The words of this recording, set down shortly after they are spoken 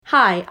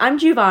Hi, I'm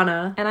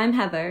Giovanna. And I'm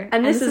Heather.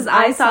 And this is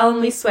I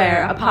Solemnly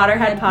Swear, a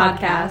Potterhead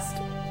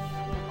podcast.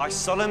 I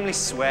solemnly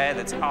swear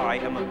that I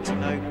am up to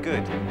no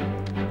good.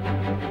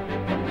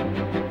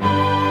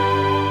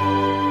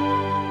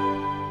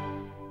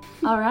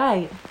 All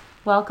right.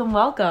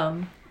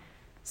 Welcome.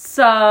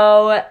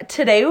 So,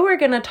 today we're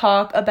going to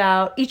talk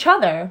about each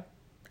other.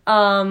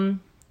 And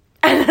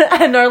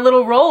our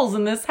little roles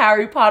in this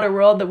Harry Potter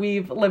world that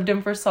we've lived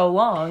in for so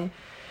long.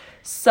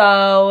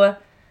 So,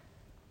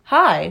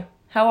 hi.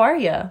 How are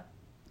you?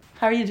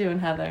 How are you doing,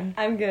 Heather?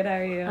 I'm good. How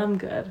are you? I'm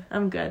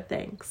good,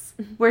 thanks.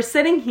 We're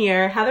sitting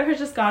here. Heather has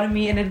just gotten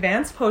me an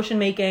advanced potion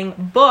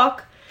making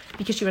book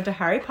because she went to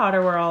Harry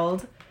Potter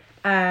World.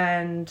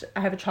 And I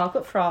have a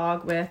chocolate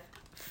frog with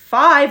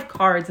 5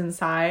 cards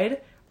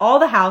inside, all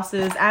the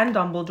houses and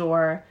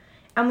Dumbledore.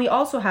 And we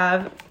also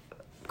have,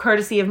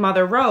 courtesy of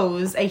Mother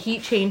Rose, a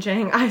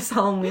heat-changing I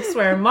Solemnly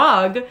Swear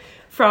mug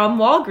from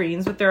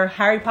Walgreens with their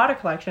Harry Potter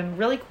collection.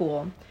 Really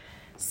cool.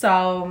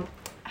 So,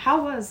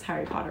 how was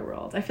Harry Potter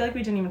World? I feel like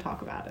we didn't even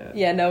talk about it.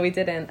 Yeah, no, we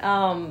didn't.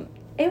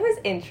 It was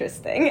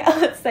interesting.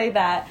 Let's say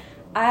that.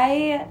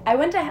 I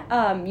went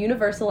to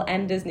Universal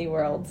and Disney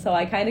World, so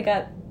I kind of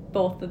got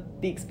both of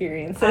the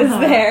experiences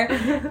there.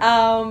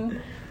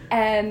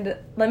 And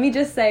let me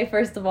just say,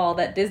 first of all,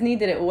 that Disney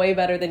did it way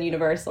better than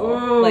Universal.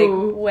 Ooh.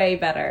 Like, way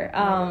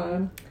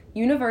better.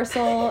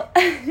 Universal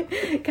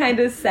kind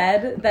of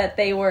said that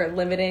they were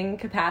limiting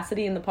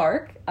capacity in the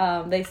park.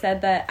 They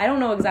said that, I don't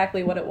know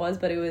exactly what it was,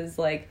 but it was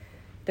like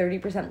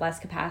 30% less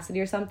capacity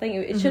or something.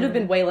 It should have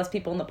been way less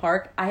people in the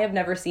park. I have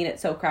never seen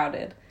it so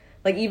crowded.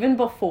 Like, even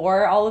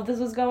before all of this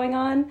was going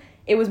on,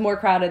 it was more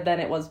crowded than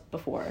it was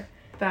before.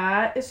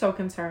 That is so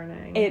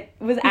concerning. It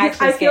was because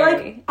actually I feel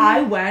scary. like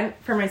I went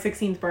for my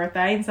 16th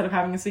birthday instead of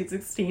having a Sweet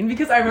 16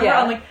 because I remember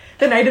Yeah. on like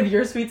the night of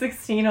your Sweet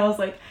 16 I was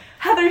like,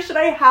 Heather, should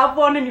I have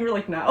one? And you were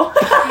like, no.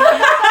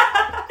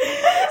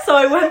 So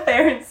I went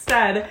there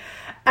instead.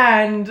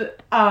 And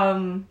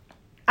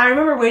I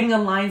remember waiting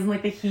on lines in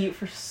like the heat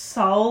for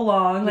so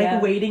long,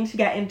 like waiting to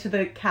get into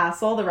the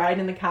castle, the ride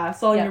in the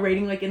castle, and you're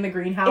waiting like in the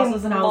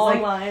greenhouses, and I was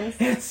like, lines.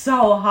 it's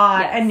so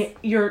hot, Yes. and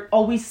you're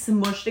always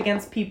smushed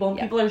against people, and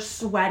Yeah. people are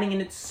sweating,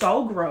 and it's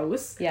so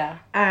gross. Yeah.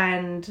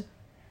 And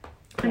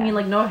I mean,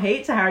 like, no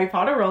hate to Harry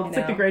Potter World, it's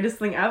like the greatest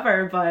thing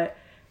ever, but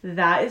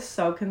that is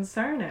so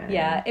concerning.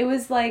 Yeah, it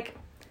was like,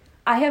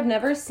 I have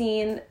never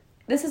seen,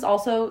 this is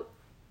also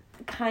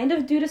kind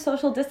of due to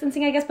social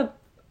distancing, I guess, but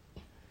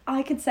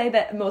I could say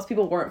that most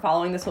people weren't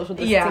following the social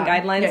distancing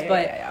guidelines,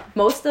 but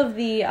most of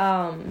the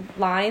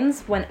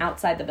lines went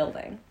outside the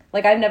building.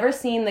 Like, I've never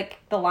seen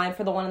the line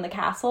for the one in the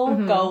castle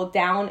go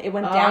down. It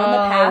went down the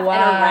path and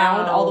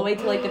around all the way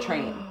to, like, the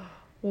train.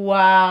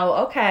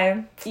 Wow,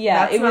 okay.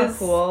 Yeah, That's not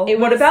cool. It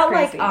what was about,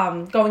 crazy.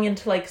 like, going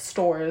into, like,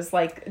 stores,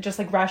 like, just,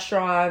 like,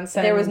 restaurants?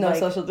 And, there was no like,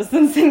 social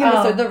distancing in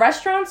the store. The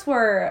restaurants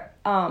were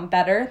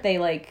better. They,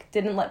 like,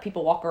 didn't let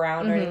people walk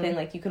around or anything.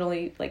 Like, you could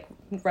only, like,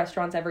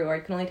 restaurants everywhere.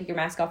 You could only take your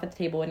mask off at the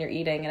table when you're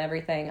eating and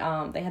everything.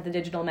 They had the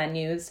digital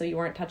menus, so you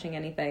weren't touching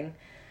anything.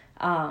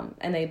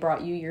 And they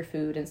brought you your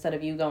food instead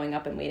of you going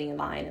up and waiting in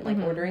line and, like,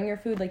 ordering your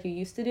food like you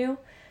used to do.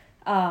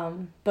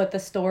 But the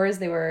stores,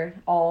 they were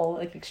all,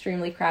 like,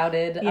 extremely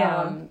crowded.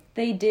 Yeah.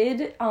 They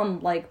did,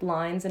 like,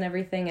 lines and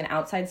everything and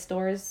outside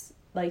stores,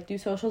 like, do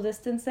social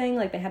distancing.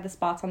 Like, they had the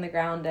spots on the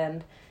ground,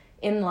 and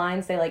in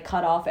lines, they, like,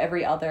 cut off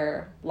every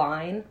other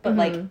line. But,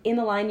 like, in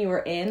the line you were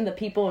in, the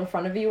people in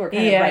front of you were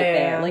kind of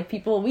there. Like,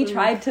 people, we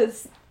tried to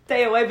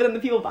stay away, but then the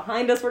people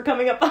behind us were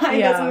coming up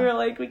behind us, and we were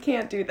like, we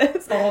can't do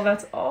this. Oh,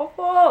 that's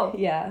awful.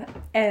 Yeah.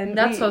 And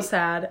that's so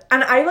sad.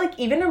 And I, like,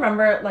 even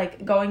remember,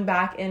 like, going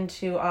back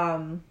into,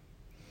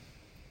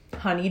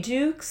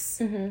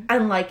 Honeydukes,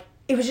 and, like,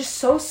 it was just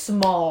so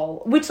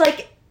small, which,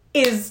 like,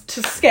 is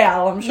to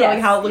scale, I'm sure, like,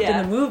 how it looked in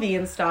the movie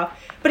and stuff,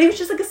 but it was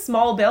just, like, a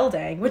small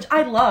building, which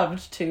I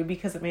loved, too,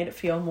 because it made it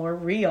feel more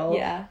real.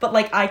 Yeah. But,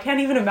 like, I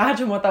can't even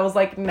imagine what that was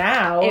like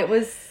now. It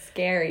was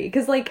scary,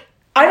 because, like,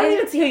 I don't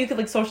even see how you could,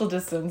 like, social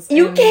distance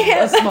you in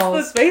can't. a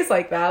small space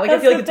like that. Like, I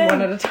feel like it's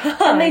one at a time.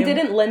 And they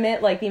didn't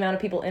limit, like, the amount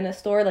of people in a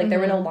store. Like, there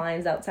were no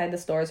lines outside the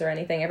stores or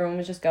anything. Everyone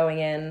was just going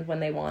in when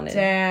they wanted.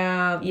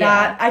 Damn. Yeah.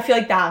 That, I feel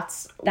like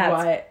that's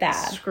what bad.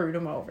 screwed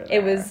them over there.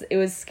 It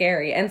was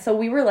scary. And so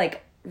we were,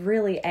 like,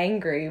 really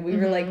angry. We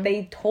were, like,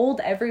 they told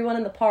everyone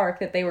in the park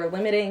that they were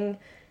limiting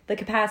the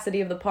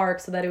capacity of the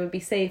park so that it would be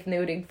safe, and they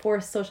would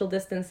enforce social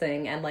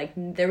distancing, and, like,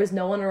 there was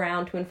no one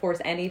around to enforce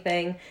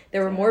anything.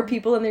 There were more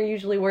people than there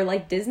usually were.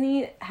 Like,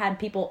 Disney had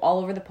people all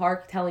over the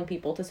park telling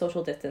people to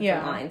social distance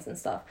in lines and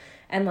stuff,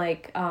 and,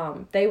 like,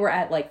 they were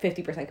at, like,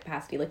 50%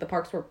 capacity. Like, the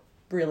parks were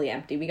really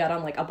empty. We got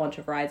on, like, a bunch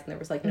of rides, and there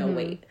was, like, no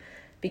wait.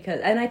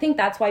 And I think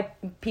that's why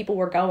people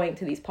were going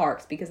to these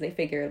parks, because they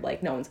figured,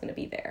 like, no one's going to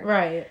be there.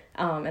 Right.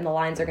 And the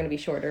lines are going to be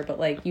shorter. But,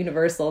 like,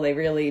 Universal, they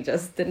really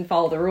just didn't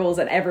follow the rules,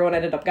 and everyone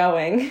ended up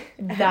going.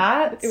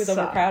 That It was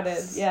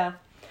overcrowded. Yeah.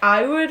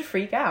 I would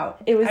freak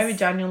out. I would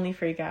genuinely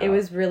freak out. It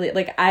was really,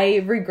 like, I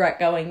regret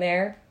going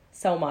there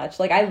so much.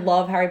 Like, I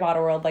love Harry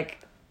Potter World. Like,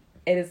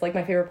 it is like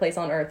my favorite place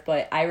on earth,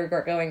 but I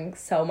regret going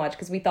so much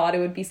because we thought it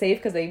would be safe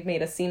because they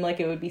made us seem like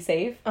it would be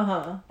safe.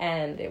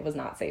 And it was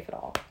not safe at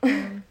all.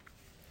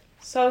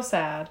 So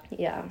sad.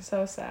 Yeah.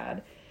 So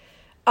sad.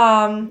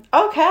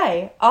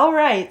 Okay. All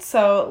right.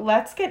 So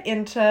let's get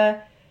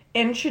into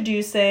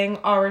introducing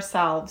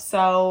ourselves.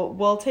 So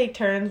we'll take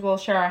turns. We'll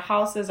share our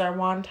houses, our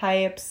wand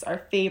types, our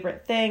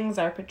favorite things,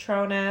 our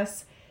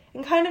Patronus,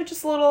 and kind of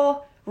just a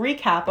little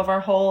recap of our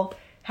whole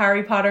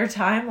Harry Potter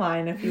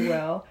timeline, if you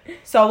will.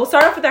 So we'll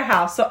start off with our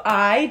house. So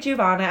I,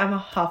 Giovanna, am a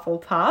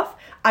Hufflepuff.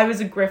 I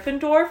was a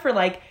Gryffindor for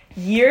like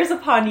years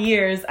upon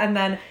years. And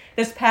then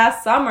this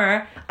past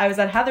summer, I was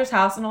at Heather's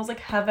house and I was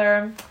like,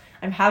 Heather,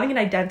 I'm having an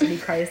identity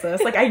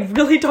crisis. Like, I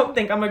really don't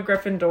think I'm a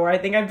Gryffindor. I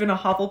think I've been a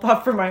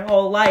Hufflepuff for my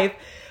whole life.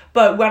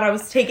 But when I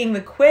was taking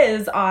the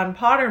quiz on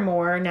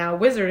Pottermore, now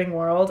Wizarding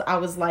World, I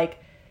was like,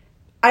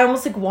 I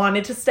almost like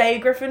wanted to stay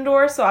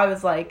Gryffindor. So I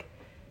was like,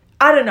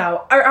 I don't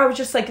know. I was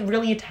just like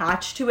really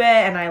attached to it.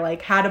 And I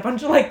like had a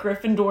bunch of like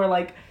Gryffindor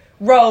like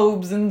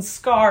robes and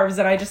scarves.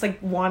 And I just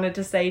like wanted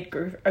to stay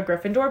a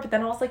Gryffindor. But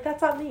then I was like,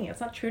 that's not me. It's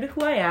not true to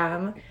who I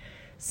am.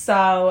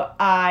 So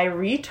I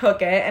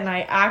retook it and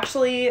I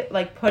actually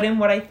like put in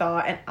what I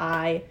thought. And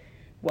I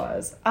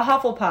was a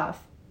Hufflepuff.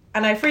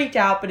 And I freaked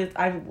out, but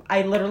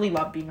I literally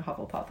love being a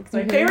Hufflepuff. It's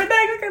my favorite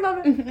thing. Like, I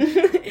love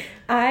it.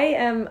 I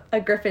am a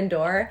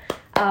Gryffindor.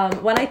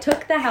 When I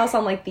took the house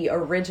on, like, the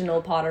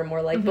original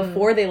Pottermore, like,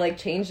 before they, like,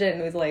 changed it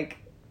and it was, like,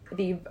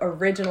 the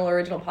original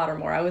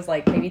Pottermore, I was,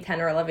 like, maybe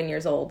 10 or 11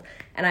 years old,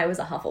 and I was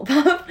a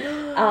Hufflepuff.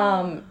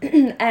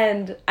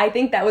 And I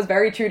think that was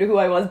very true to who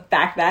I was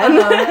back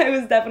then. I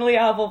was definitely a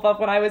Hufflepuff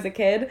when I was a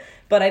kid,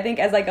 but I think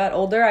as I got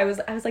older, I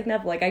was like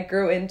Neville, like, I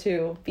grew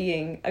into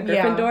being a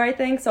Gryffindor, I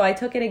think, so I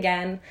took it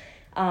again,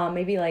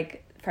 maybe,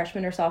 like,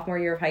 freshman or sophomore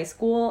year of high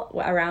school,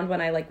 around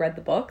when I, like, read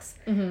the books,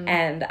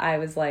 and I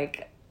was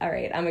like, all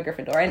right, I'm a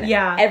Gryffindor. And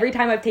every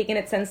time I've taken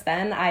it since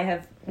then, I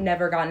have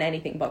never gotten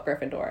anything but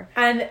Gryffindor.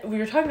 And we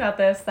were talking about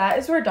this. That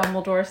is where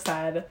Dumbledore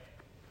said,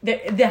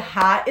 the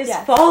hat is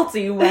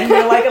faulty when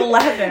you're like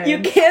 11. You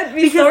can't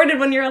be sorted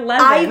when you're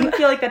 11. I even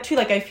feel like that too.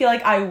 Like, I feel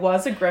like I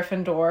was a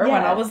Gryffindor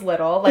when I was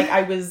little. Like,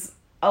 I was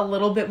a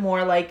little bit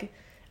more like,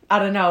 I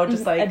don't know,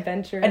 just like...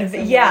 adventurous.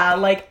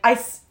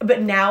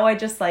 But now I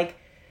just like...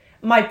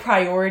 My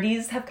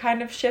priorities have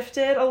kind of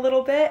shifted a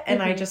little bit.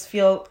 And I just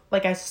feel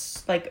like I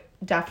like...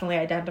 definitely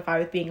identify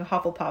with being a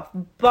Hufflepuff.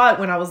 But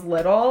when I was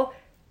little,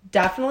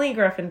 definitely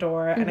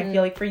Gryffindor. And I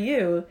feel like for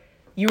you,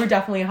 you were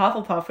definitely a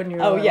Hufflepuff when you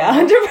were little.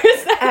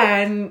 100%.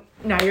 And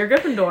now you're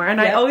Gryffindor.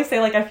 And I always say,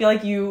 like, I feel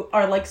like you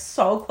are, like,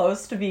 so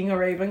close to being a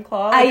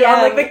Ravenclaw. Like, you're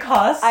on, like, the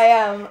cusp. I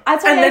am.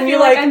 That's why and I then feel you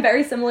like I'm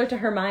very similar to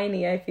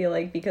Hermione, I feel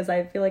like, because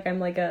I feel like I'm,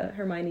 like, a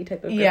Hermione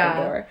type of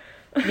Gryffindor.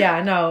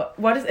 Yeah, no.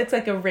 What is... It's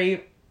like a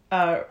Gryffindor.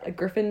 A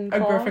Gryffindor,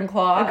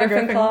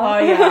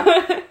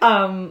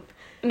 yeah.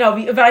 No,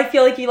 but I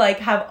feel like you, like,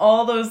 have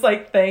all those,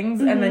 like,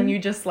 things, and then you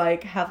just,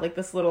 like, have, like,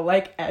 this little,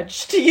 like,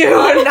 edge to you,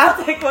 and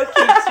that's, like, what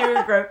keeps you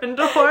a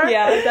Gryffindor.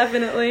 Yeah,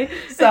 definitely.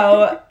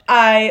 So,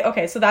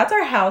 so that's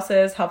our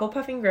houses,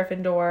 Hufflepuff and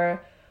Gryffindor.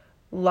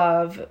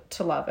 Love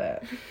to love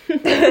it.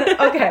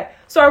 Okay,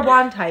 so our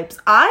wand types.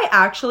 I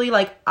actually,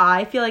 like,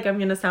 I feel like I'm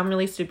gonna sound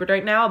really stupid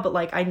right now, but,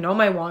 like, I know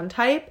my wand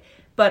type,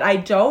 but I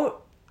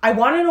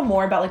want to know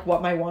more about, like,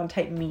 what my wand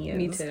type means.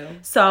 Me too.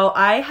 So,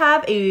 I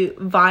have a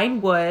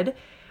vine wood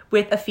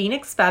with a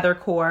phoenix feather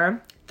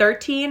core,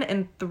 13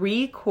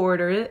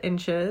 3/4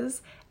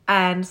 inches,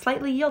 and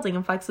slightly yielding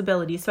in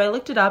flexibility. So I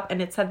looked it up,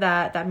 and it said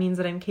that means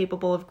that I'm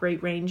capable of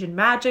great range in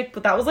magic,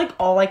 but that was, like,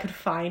 all I could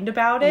find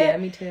about it. Yeah,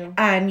 me too.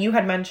 And you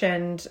had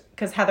mentioned,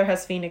 because Heather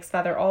has phoenix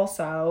feather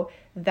also,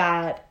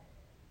 that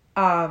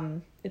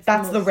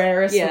that's the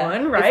rarest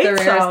one, right? It's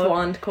the rarest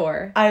wand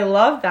core. I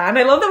love that. And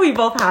I love that we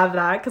both have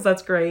that, because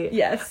that's great.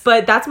 Yes.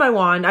 But that's my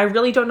wand. I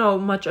really don't know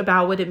much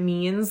about what it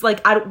means.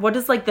 Like, what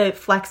does, like, the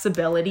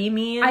flexibility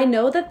mean? I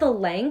know that the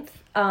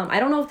length, I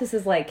don't know if this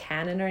is, like,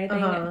 canon or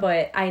anything,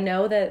 but I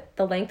know that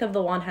the length of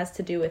the wand has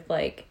to do with,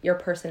 like, your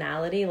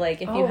personality.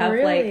 Like, if you have,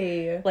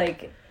 really?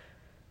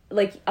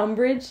 like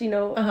Umbridge, you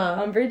know,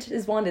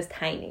 Umbridge's wand is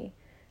tiny.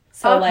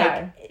 So,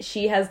 like,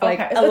 she has, like,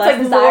 a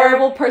less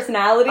desirable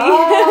personality.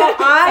 Oh,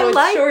 I so it's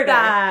like shorter.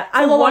 that. So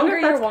I the wonder longer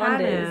if your that's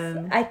wand canon.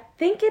 is. I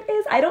think it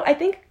is. I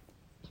think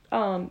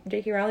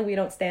J.K. Rowling, we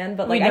don't stand,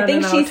 but, like, I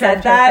think she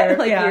said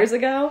that, years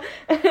ago.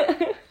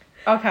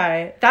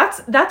 Okay.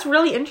 That's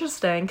really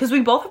interesting, because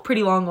we both have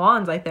pretty long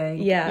wands, I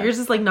think. Yeah. Yours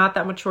is, like, not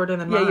that much shorter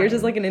than mine. Yeah, yours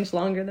is, like, an inch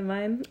longer than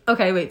mine.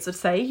 Okay, wait, so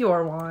say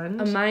your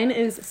wand. Mine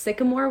is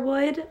sycamore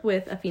wood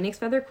with a phoenix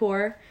feather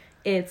core.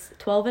 It's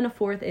 12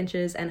 1/4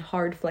 inches and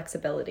hard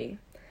flexibility.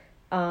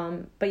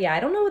 But yeah, I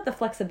don't know what the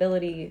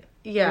flexibility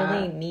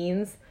really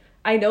means.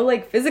 I know,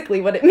 like, physically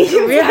what it means.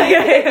 You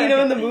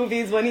know, in the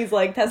movies when he's,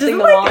 like, testing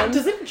the wand.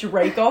 Doesn't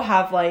Draco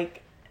have,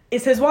 like...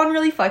 Is his wand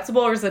really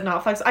flexible, or is it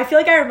not flexible? I feel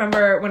like I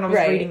remember when I was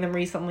reading them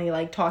recently,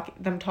 like,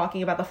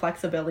 talking about the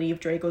flexibility of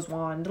Draco's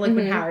wand. Like,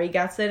 when Harry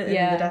gets it in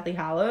the Deathly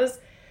Hallows.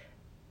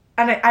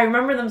 And I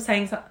remember them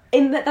saying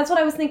something. That's what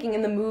I was thinking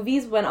in the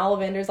movies when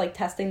Ollivander's like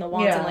testing the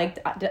wands and like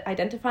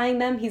identifying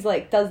them. He's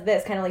like does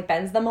this kind of like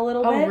bends them a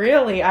little bit. Oh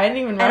really? I didn't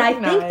even recognize.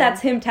 And I think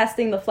that's him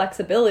testing the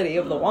flexibility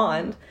of the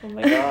wand. Oh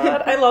my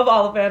god, I love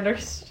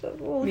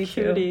Ollivander. Me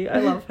Cutie. I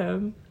love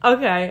him.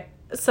 Okay,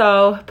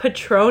 so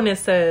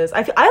Patronuses.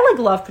 I like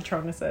love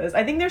Patronuses.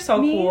 I think they're so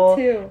cool.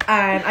 Me too.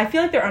 And I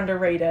feel like they're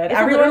underrated. It's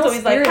Everyone's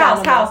always like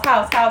house,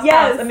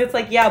 Yes. and it's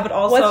like but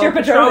also what's your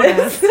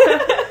Patronus?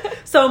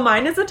 So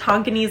mine is a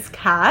Tonkinese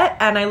cat,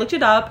 and I looked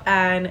it up,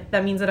 and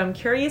that means that I'm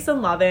curious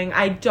and loving.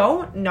 I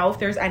don't know if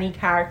there's any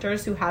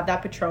characters who have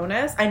that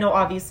Patronus. I know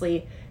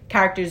obviously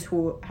characters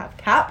who have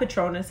cat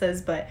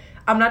Patronuses, but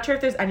I'm not sure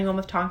if there's anyone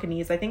with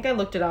Tonkinese. I think I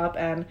looked it up,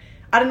 and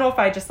I don't know if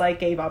I just like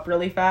gave up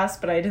really fast,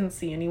 but I didn't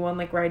see anyone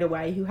like right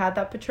away who had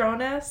that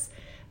Patronus.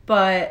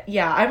 But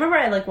yeah, I remember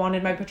I like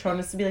wanted my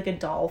Patronus to be like a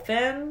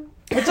dolphin.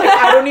 Which, like,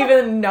 I don't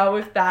even know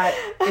if that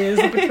is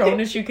a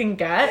Patronus you can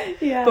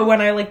get. Yeah. But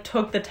when I, like,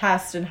 took the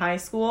test in high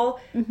school,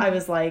 I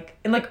was, like,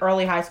 in, like,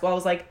 early high school, I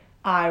was, like,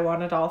 I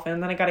want a dolphin.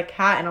 And then I got a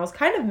cat, and I was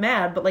kind of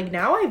mad. But, like,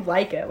 now I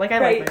like it. Like, I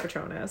like my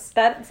Patronus.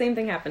 That same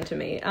thing happened to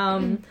me.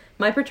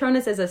 My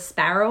Patronus is a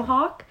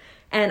sparrowhawk.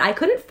 And I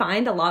couldn't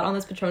find a lot on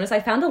this Patronus.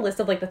 I found a list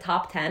of, like, the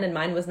top 10, and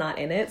mine was not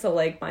in it. So,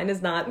 like, mine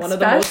is not one of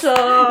the most...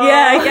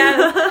 Yeah, I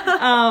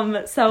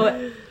guess.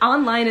 So,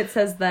 online it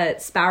says that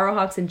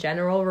sparrowhawks in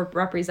general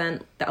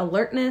represent the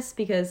alertness,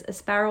 because a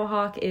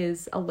sparrowhawk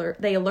is alert.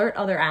 They alert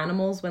other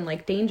animals when,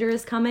 like, danger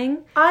is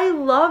coming. I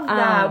love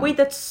that. Wait,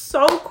 that's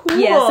so cool.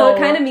 Yeah, so it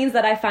kind of means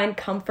that I find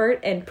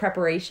comfort and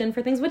preparation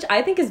for things, which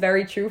I think is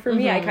very true for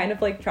me. I kind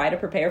of, like, try to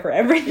prepare for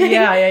everything.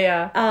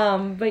 Yeah.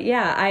 But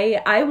yeah,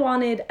 I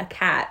wanted a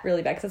cat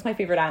really bad, because that's my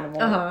favorite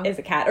animal is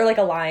a cat, or like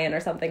a lion or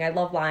something. I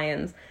love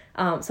lions.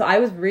 So I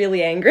was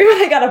really angry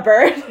when I got a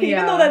bird,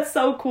 even though that's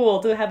so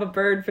cool to have a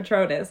bird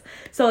Patronus.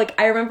 So like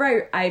I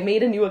remember I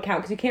made a new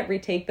account, because you can't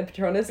retake the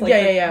Patronus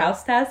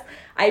house test.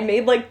 I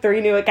made like 3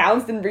 new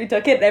accounts and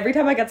retook it, and every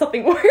time I got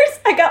something worse,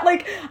 I got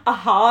like a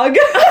hog.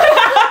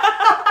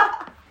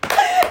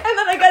 And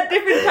then I got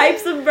different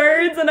types of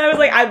birds, and I was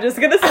like, I'm just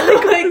gonna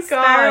stick with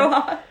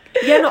sparrowhawk.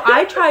 Yeah, no,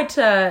 I tried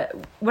to,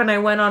 when I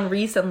went on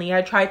recently,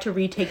 I tried to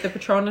retake the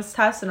Patronus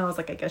test, and I was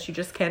like, I guess you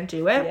just can't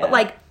do it. Yeah. But,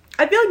 like,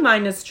 I feel like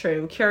mine is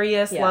true.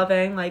 Curious,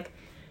 loving, like,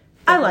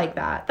 I like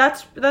that.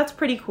 That's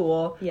pretty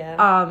cool.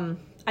 Yeah.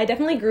 I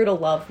definitely grew to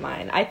love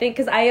mine. I think,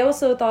 because I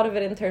also thought of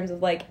it in terms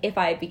of, like, if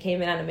I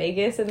became an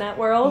animagus in that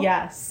world.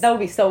 Yes. That would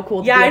be so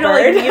cool to be I a know,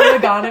 bird. like, Neil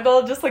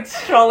McGonagall just, like,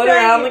 strolling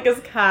around like his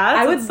cats.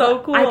 I would so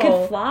cool. I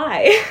could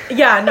fly.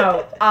 Yeah,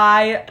 no,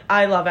 I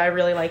love it. I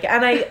really like it.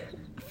 And I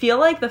feel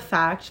like the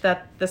fact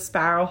that the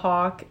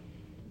sparrowhawk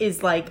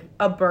is like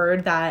a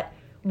bird that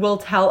will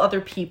tell other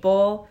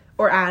people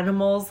or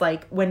animals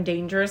like when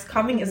danger is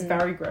coming is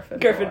very Gryffindor.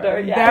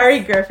 Gryffindor, yes.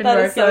 Very Gryffindor. That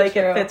I is feel so like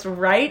true. it fits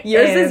right.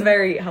 Yours in. is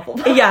very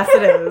Hufflepuff. Yes,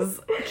 it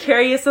is.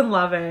 Curious and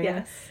loving.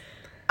 Yes.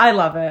 I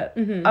love it.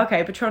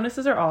 Okay,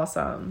 Patronuses are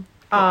awesome.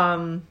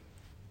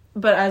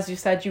 But as you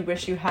said, you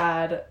wish you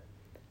had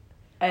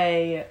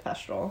a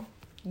Thestral.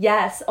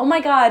 Yes. Oh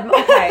my god.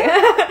 Okay.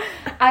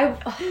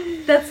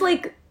 That's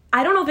like,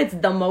 I don't know if it's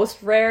the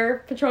most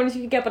rare Patronus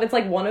you can get, but it's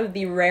like one of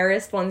the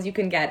rarest ones you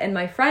can get. And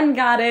my friend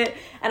got it,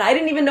 and I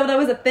didn't even know that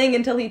was a thing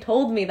until he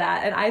told me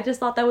that. And I just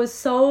thought that was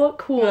so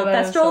cool. Yeah,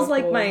 that is Thestral's so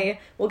like cool.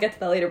 we'll get to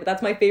that later, but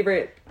that's my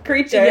favorite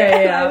creature. Yeah.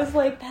 And I was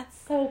like, that's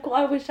so cool.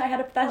 I wish I had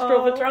a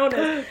Thestral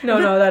Patronus.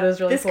 No, that is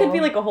really This cool. could be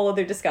like a whole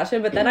other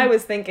discussion, but then I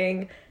was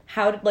thinking,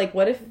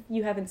 what if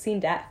you haven't seen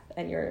death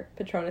and your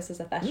Patronus is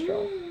a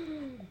Thestral?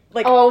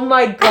 Like, oh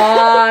my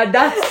god,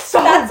 that's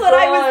so that's what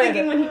I was good.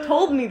 thinking when he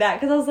told me that,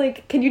 because I was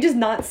like, can you just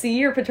not see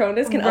your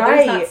Patronus? Can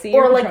others not see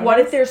your Or like, Patronus? what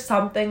if there's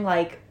something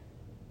like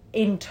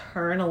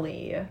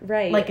internally,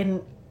 Right. like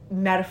a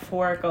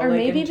metaphorical, or like,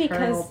 maybe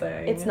internal because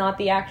thing. it's not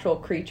the actual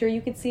creature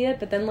you could see it,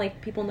 but then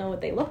like people know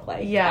what they look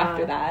like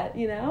after that,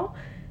 you know?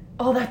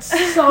 Oh, that's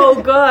so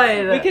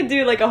good. We could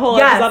do like a whole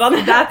yes, episode on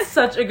that. That's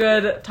such a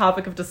good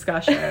topic of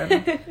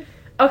discussion.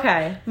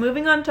 Okay,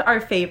 moving on to our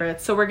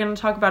favorites. So we're going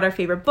to talk about our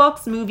favorite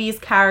books, movies,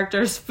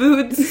 characters,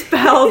 foods,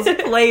 spells,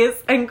 place,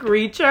 and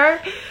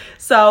creature.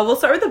 So we'll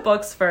start with the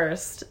books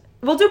first.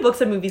 We'll do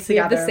books and movies We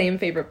together. have the same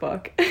favorite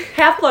book.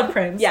 Half-Blood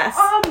Prince. Yes.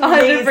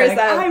 Amazing. 100%.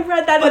 I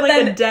read that But in like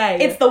then a day.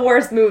 It's the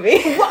worst movie.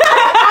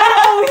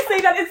 I always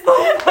say that it's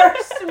the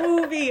worst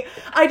movie.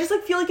 I just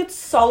like feel like it's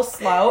so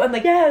slow, and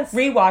like Yes.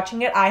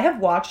 rewatching it. I have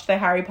watched the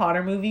Harry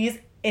Potter movies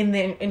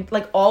in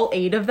like all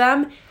 8 of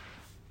them.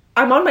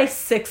 I'm on my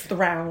 6th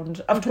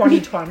round of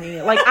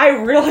 2020. Like I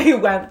really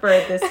went for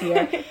it this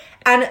year.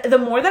 And the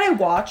more that I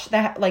watch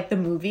the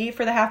movie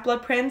for the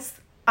Half-Blood Prince,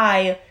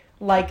 I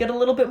like it a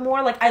little bit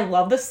more. Like I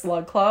love the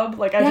Slug Club.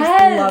 Like I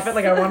just love it.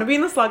 Like I want to be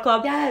in the Slug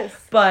Club. Yes.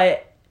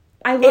 But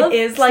I love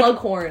is like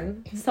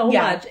Slughorn so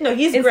Yeah. much. No,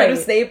 he's Instead great. of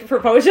Snape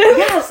for potions.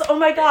 yes, oh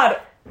my god.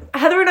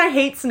 Heather and I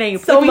hate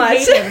Snape So we much.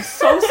 hate him.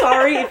 So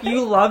sorry if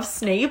you love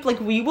Snape. Like,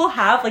 we will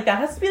have, like, that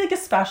has to be like a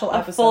special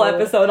episode. Full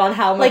episode on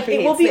how much Like, we it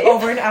hate will be Snape.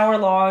 over an hour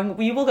long.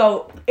 We will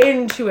go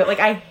into it. Like,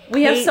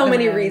 We have hate so the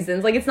many man.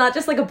 reasons. Like, it's not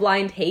just like a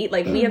blind hate.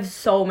 Like, we have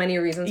so many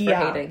reasons for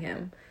Yeah. hating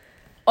him.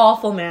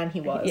 Awful man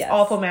he was. Yes.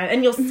 Awful man.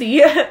 And you'll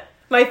see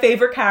my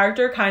favorite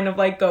character kind of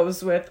like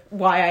goes with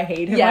why I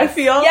hate him, I Yes.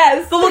 feel.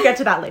 Yes. But we'll get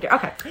to that later.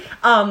 Okay.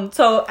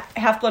 So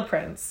Half-Blood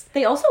Prince.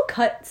 They also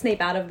cut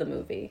Snape out of the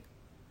movie.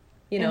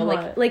 You know, In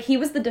like what? like he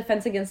was the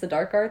Defense Against the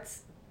Dark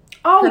Arts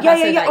Oh,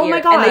 professor that Oh year,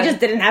 my god. and they just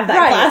didn't have that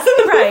Right, class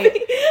in the right.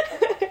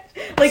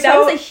 movie. Like, So- that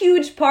was a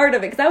huge part of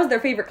it, because that was their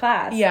favorite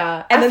class.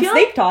 Yeah. And I then feel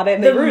Snape like taught it,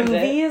 and they the ruined it.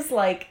 movies,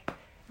 like,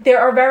 there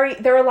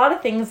are a lot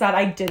of things that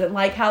I didn't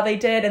like how they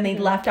did, and they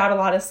left out a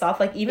lot of stuff.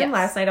 Like, even Yes.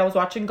 last night I was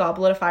watching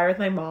Goblet of Fire with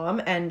my mom,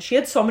 and she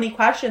had so many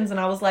questions, and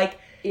I was like,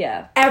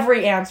 Yeah.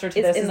 every answer to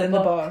It's this in is the in the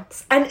book.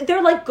 books. And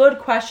they're, like, good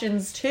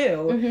questions,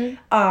 too.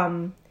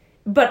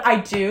 But I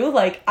do,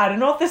 like, I don't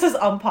know if this is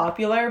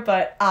unpopular,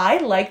 but I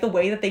like the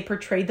way that they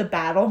portrayed the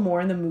battle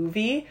more in the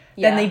movie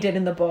than Yeah. they did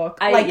in the book.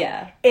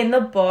 Yeah. In the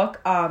book,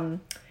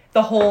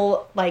 the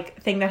whole, like,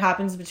 thing that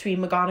happens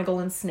between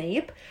McGonagall and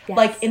Snape, Yes.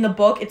 like, in the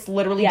book, it's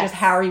literally Yes. just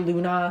Harry,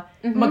 Luna,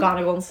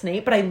 McGonagall, and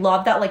Snape, but I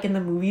love that, like, in the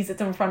movies,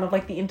 it's in front of,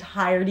 like, the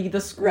entirety of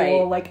the school.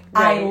 Right. Like,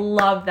 I Right.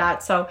 love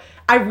that. So,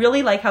 I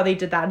really like how they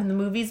did that in the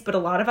movies, but a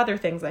lot of other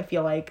things I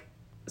feel like,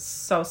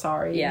 so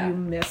sorry, Yeah. you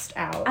missed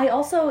out. I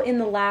also, in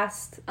the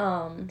last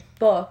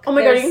book... Oh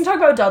my god, you can talk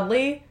about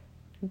Dudley?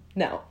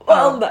 No.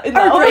 Well, no.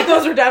 Or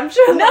Draco's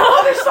Redemption?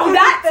 No, there's so many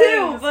that too.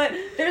 things. But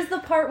there's the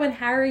part when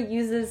Harry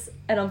uses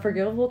an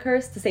unforgivable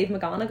curse to save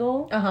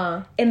McGonagall.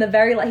 Uh-huh. In the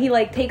very, he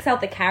like takes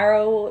out the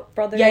Caro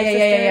brother Yeah, and yeah,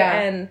 sister, yeah,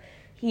 yeah. and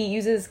he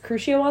uses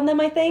Crucio on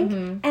them, I think.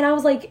 And I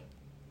was like,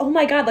 oh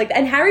my god, like,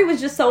 and Harry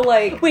was just so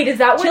like, Wait, is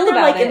that when chill they're,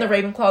 about like, in it. the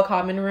Ravenclaw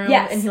common room?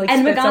 yes, And he, like,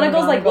 and spits on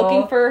McGonagall's like McGonagall?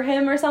 looking for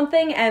him or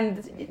something,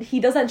 and he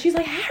does that, and she's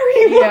like,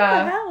 Harry, what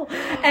Yeah. the hell?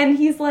 And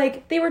he's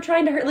like, they were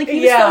trying to hurt, like, he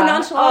was Yeah. so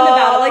nonchalant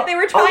about it, like, they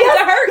were trying yes,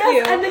 to hurt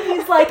yes. you. And then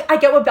he's like, I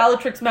get what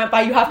Bellatrix meant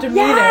by you have to mean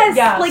Yes! it.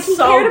 Yeah, like, he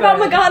so cared about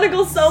good.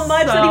 McGonagall so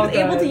much that he So was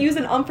able to good. use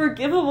an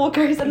unforgivable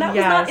curse, and that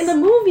was not in Yes. the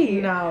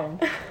movie. No.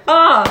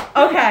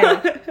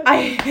 Okay.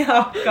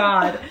 Oh,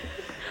 God.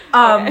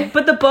 Okay.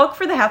 But the book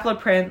for The Half-Blood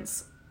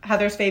Prince,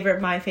 Heather's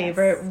favorite, my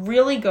favorite,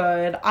 really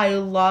good.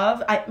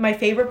 My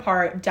favorite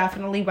part,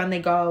 definitely when they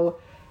go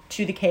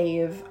to the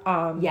cave.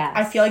 Yes.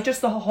 I feel like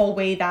just the whole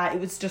way that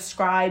it was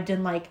described,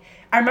 and, like,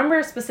 I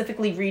remember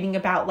specifically reading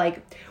about,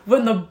 like,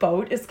 when the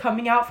boat is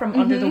coming out from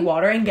under the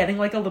water and getting,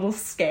 like, a little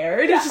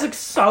scared. It's just, like,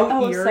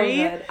 so eerie.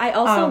 So good. I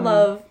also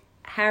love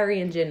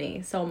Harry and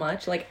Ginny so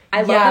much. Like, I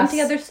love them Yes.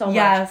 together so much.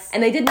 Yes.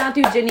 And they did not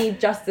do Ginny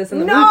justice in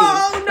the No,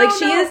 movies. no, Like,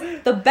 she no.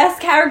 is the best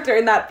character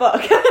in that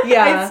book.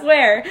 Yeah. I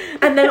swear.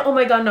 And then, oh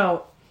my god,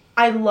 no.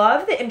 I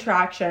love the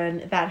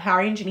interaction that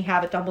Harry and Ginny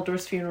have at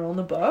Dumbledore's funeral in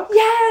the book.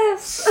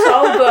 Yes.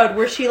 So good,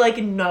 where she, like,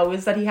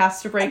 knows that he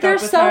has to break They're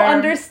up with so her.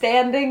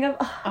 understanding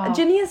of...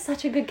 Ginny is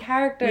such a good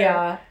character.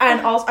 Yeah.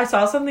 And also, I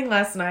saw something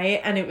last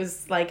night, and it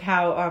was, like,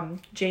 how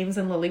James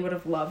and Lily would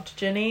have loved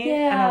Ginny.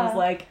 And I Yeah. was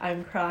like,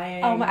 I'm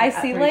crying I at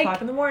see, 3 like-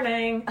 o'clock in the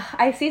morning.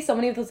 I see so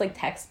many of those, like,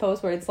 text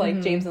posts where it's,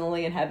 like, James and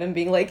Lily in heaven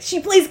being like, she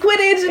plays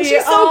Quidditch and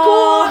she's so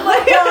Oh, cool.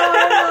 Like,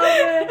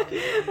 I love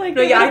it. like,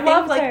 No, yeah, I I think,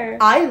 loved like, her.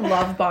 I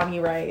love Bonnie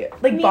Wright.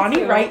 Like, Me Bonnie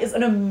too. Wright is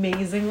an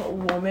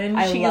amazing woman.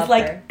 I She love is,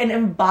 like, her. an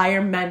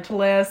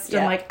environmentalist, Yeah.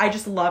 and, like, I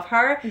just love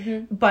her.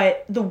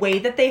 But the way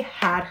that they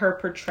had her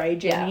portray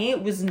Ginny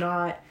was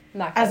not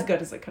Not as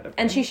good as it could have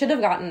been. And she should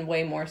have gotten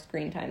way more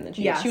screen time than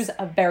she Yes. did. She was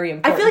a very I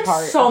important feel like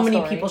part so of the many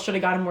story. people should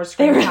have gotten more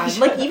screen really time.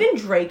 should Like, have. even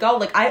Draco,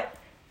 like, I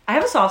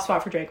have a soft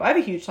spot for Draco. I have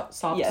a huge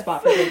soft Yes.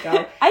 spot for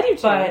Draco. I do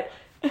too. But,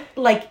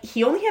 like,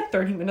 he only had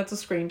 30 minutes of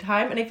screen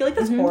time, and I feel like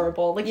that's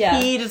horrible. Like, Yeah.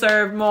 he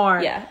deserved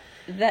more. Yeah.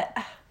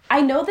 That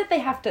I know that they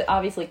have to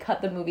obviously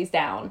cut the movies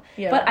down.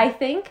 Yeah. But I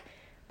think,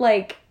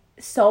 like,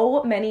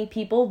 so many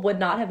people would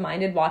not have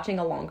minded watching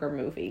a longer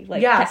movie.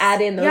 Like, Yes. to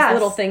add in those Yes.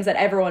 little things that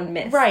everyone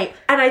missed. Right.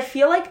 And I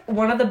feel like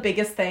one of the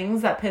biggest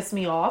things that pissed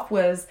me off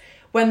was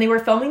when they were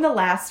filming the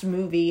last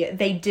movie,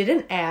 they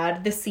didn't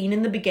add the scene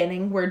in the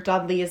beginning where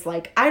Dudley is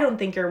like, I don't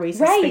think you're a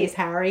waste of Right. space,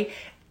 Harry.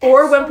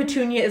 Or when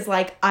Petunia is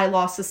like, I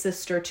lost a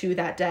sister too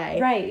that day.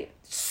 Right.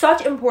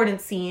 Such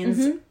important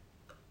scenes.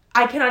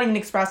 I cannot even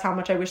express how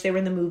much I wish they were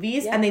in the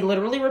movies. Yeah. And they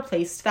literally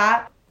replaced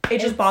that. It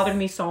just It's- bothered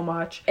me so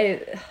much.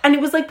 It, And it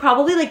was like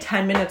probably like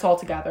 10 minutes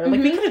altogether. Like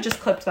we could have just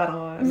clipped that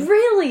on.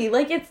 really?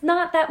 Like, it's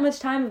not that much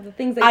time of the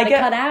things that I they get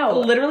cut out.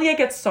 Literally, I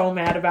get so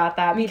mad about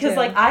that Me because too.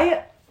 like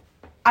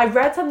I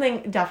read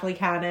something definitely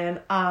canon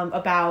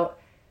about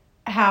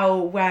how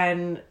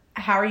when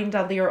Harry and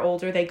Dudley are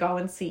older, they go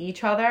and see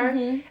each other,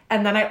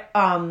 and then I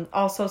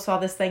also saw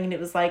this thing, and it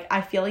was like I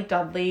feel like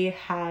Dudley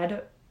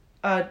had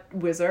a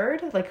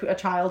wizard, like a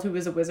child who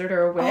was a wizard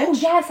or a witch. Oh,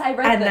 yes, I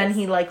read And this. then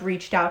he like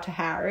reached out to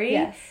Harry.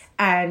 Yes.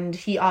 And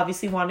he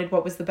obviously wanted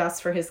what was the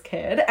best for his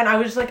kid. And I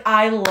was just like,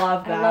 I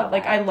love that. love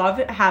Like, that. I love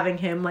having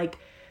him, like,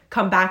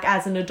 come back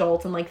as an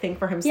adult and, like, think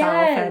for himself.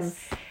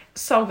 Yes. And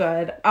so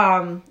good.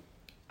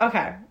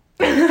 Okay.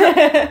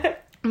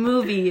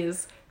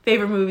 movies.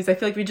 Favorite movies. I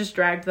feel like we just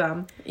dragged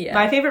them. Yeah.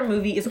 My favorite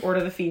movie is Order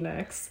of the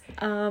Phoenix.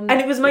 And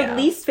it was my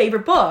least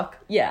favorite book.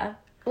 Yeah.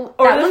 Order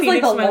That of the one's Phoenix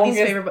like was the my least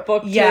longest favorite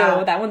book too.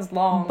 Yeah. That one's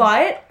long.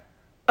 But,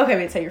 okay,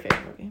 wait, say your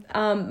favorite movie.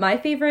 My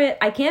favorite,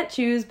 I can't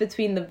choose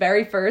between the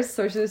very first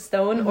Sorcerer's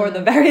Stone or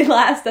the very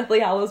last Deathly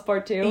Hallows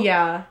Part 2.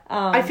 Yeah.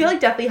 I feel like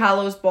Deathly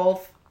Hallows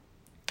both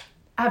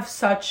have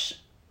such,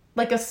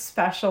 like, a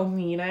special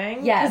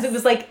meaning. Yes. Because it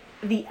was, like,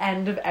 the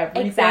end of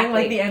everything. Exactly.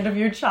 Like, the end of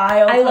your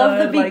childhood. I love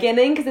the like-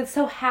 beginning because it's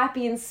so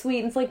happy and sweet.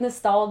 And it's like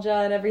nostalgia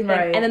and everything.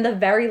 Right. And then the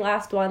very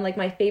last one, like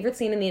my favorite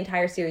scene in the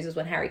entire series is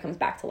when Harry comes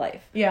back to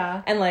life.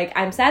 Yeah. And like,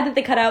 I'm sad that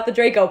they cut out the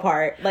Draco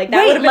part. Like, that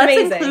Wait, would have been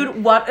let's amazing.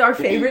 include what our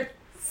favorite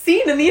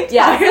scene in the entire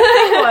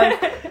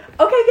Yes. thing was.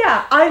 Okay,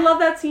 yeah, I love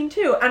that scene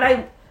too, and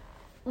I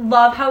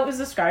love how it was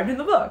described in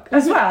the book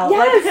as well.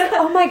 Yes. Like,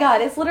 Oh my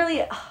god, it's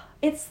literally,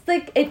 it's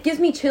like, it gives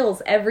me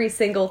chills every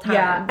single time.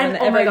 yeah, and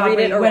oh whenever my I god, read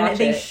it or when watch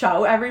they it.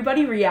 show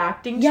everybody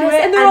reacting to Yes,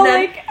 it, and they're all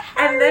then, like,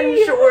 and then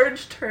 "Harry!"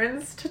 George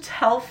turns to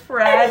tell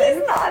Fred, And he's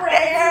and not Fred's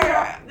there.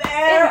 not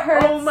there. It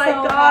hurts Oh my so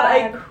god,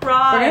 I bad.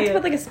 cried. We're gonna have to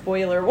put like a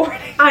spoiler warning.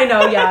 I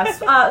know, yes.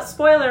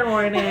 Spoiler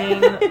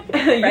warning. You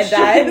Fred should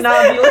dies.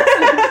 not be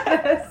listening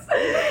to this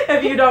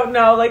if you don't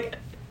know, like,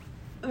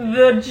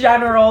 the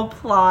general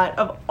plot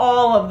of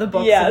all of the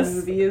books and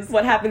movies.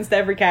 What happens to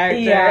every character.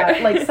 Yeah,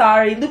 like,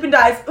 sorry, Lupin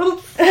dies.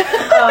 Oops.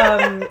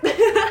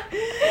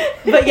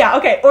 But yeah,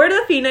 okay, Order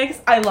of the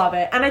Phoenix, I love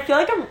it. And I feel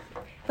like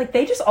like,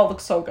 they just all look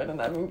so good in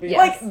that movie.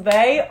 Yes.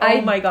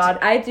 Like, my god.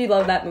 I do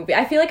love that movie.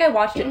 I feel like I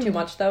watched it too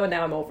much though, and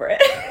now I'm over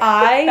it.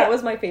 That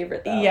was my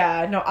favorite though.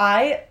 Yeah, no,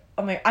 I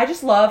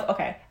just love,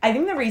 okay, I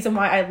think the reason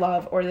why I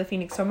love Order of the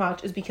Phoenix so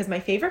much is because my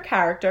favorite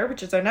character,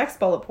 which is our next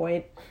bullet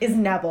point, is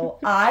Neville.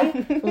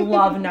 I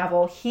love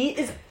Neville. He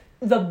is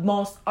the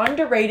most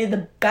underrated,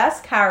 the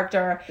best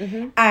character,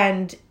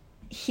 and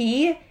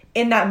he,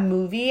 in that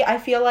movie, I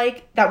feel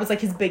like that was, like,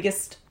 his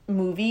biggest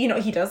movie. You know,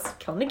 he does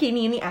kill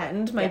Nagini in the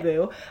end, my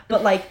boo,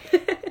 but, like,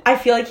 I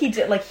feel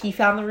like he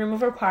found the room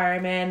of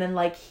requirement, and,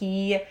 like,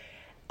 he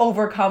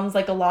overcomes,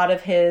 like, a lot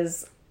of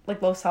his,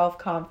 like, low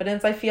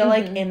self-confidence, I feel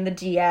like, in the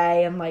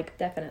DA, and, like,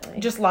 Definitely.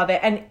 just love it.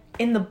 And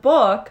in the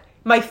book,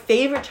 my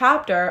favorite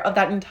chapter of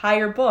that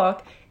entire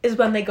book is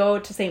when they go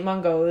to St.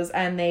 Mungo's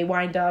and they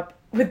wind up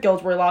with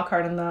Gilderoy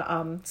Lockhart on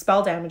the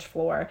spell damage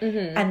floor.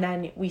 And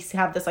then we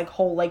have this, like,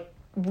 whole, like,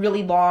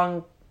 really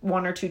long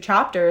 1 or 2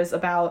 chapters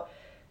about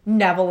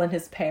Neville and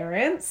his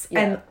parents. Yeah.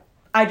 And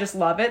I just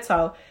love it.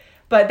 So,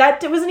 but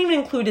that wasn't even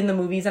included in the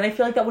movies, and I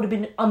feel like that would have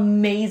been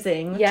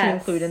amazing to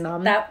include in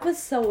them. That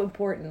was so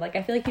important. Like,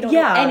 I feel like you don't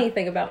Yeah. know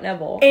anything about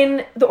Neville.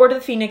 In The Order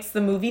of the Phoenix, the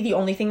movie, the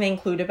only thing they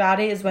include about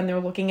it is when they're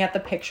looking at the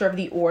picture of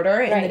the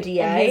Order in the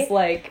DA. And he's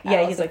like, yeah,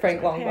 Alice he's and like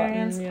Frank my Longbottom.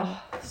 parents. Yeah.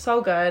 Oh,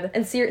 so good.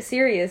 And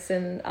Sirius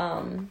and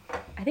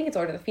I think it's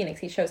Order of the Phoenix.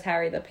 He shows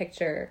Harry the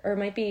picture, or it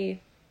might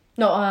be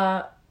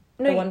No,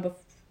 the one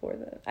before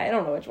the. I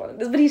don't know which one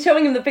it is, but he's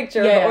showing him the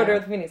picture of Yeah. the Order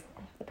of the Phoenix.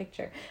 The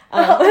picture.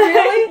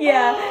 Really?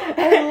 Yeah.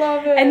 I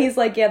love it. And he's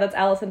like, yeah, that's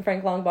Alice and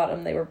Frank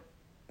Longbottom. They were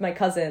my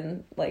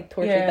cousin, like,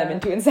 tortured Yeah. them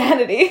into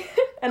insanity.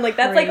 And, like,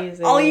 that's,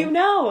 Crazy. like, all you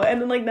know.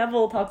 And then, like,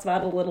 Neville talks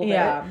about it a little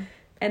Yeah. bit.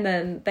 And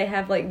then they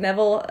have, like,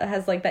 Neville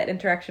has, like, that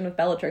interaction with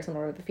Bellatrix in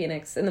Order of the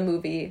Phoenix in the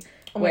movie.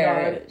 Oh my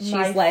where God. she's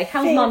My like,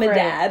 how's mom and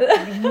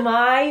dad?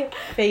 My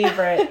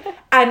favorite.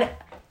 And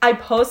I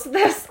posted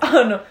this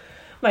on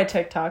my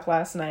TikTok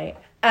last night.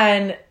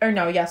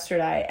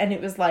 Yesterday. And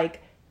it was,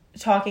 like,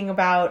 talking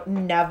about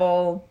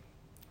Neville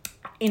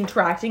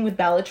interacting with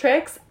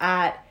Bellatrix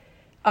at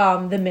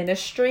the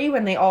Ministry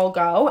when they all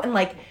go, and,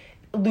 like,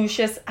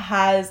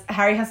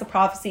 Harry has the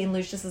prophecy, and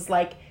Lucius is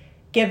like,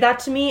 give that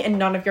to me and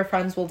none of your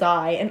friends will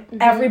die, and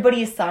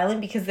everybody is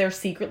silent because they're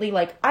secretly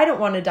like, I don't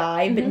want to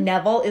die, but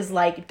Neville is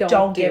like,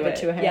 don't give it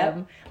to him.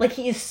 Yep. Like,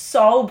 he is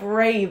so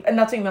brave, and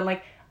that's what I meant,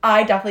 like,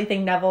 I definitely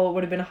think Neville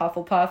would have been a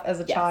Hufflepuff as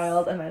a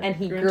child, and then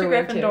he grew grew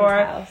into into Gryffindor.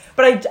 his house.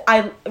 But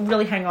I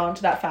really hang on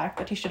to that fact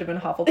that he should have been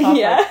a Hufflepuff.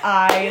 Yeah.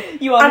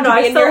 Like, You want him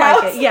to be in your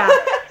house? Yeah.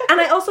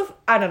 And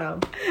I don't know.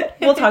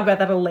 We'll talk about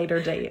that at a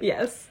later date.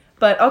 Yes.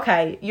 But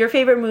okay, your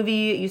favorite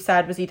movie you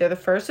said was either the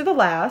first or the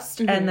last,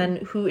 and then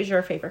who is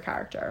your favorite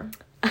character?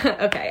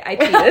 Okay,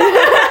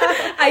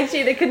 I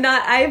cheated.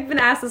 I've been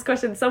asked this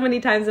question so many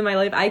times in my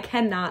life. I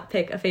cannot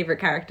pick a favorite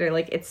character.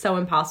 Like, it's so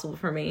impossible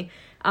for me.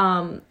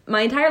 My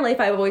entire life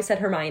I've always said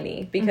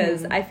Hermione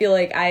because I feel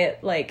like I,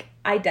 like,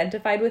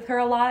 identified with her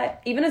a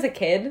lot, even as a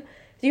kid.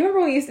 Do you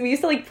remember when we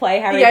used to like play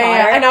Harry Potter?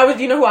 Yeah, and I was,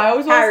 you know who I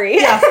always was? Harry.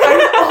 Yes, I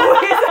was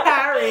always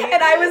Harry.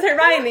 And I was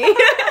Hermione.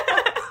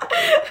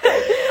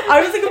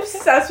 I was, like,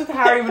 obsessed with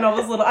Harry when I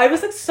was little. I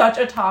was, like, such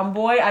a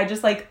tomboy. I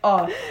just, like,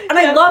 and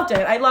I loved it.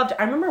 I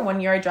remember one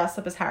year I dressed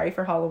up as Harry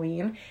for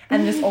Halloween,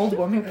 and this old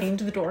woman came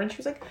to the door, and she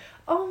was like,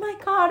 oh my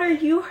god, are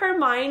you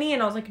Hermione?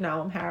 And I was like,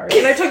 no, I'm Harry.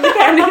 And I took the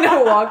candy and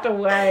I walked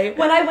away.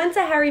 When I went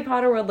to Harry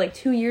Potter World, like,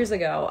 2 years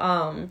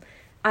ago,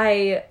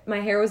 my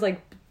hair was,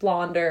 like,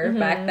 blonder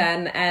back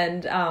then,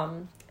 and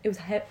it was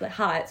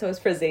hot, so it was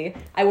frizzy.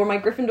 I wore my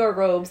Gryffindor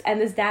robes,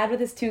 and this dad with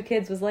his 2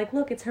 kids was like,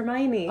 look, it's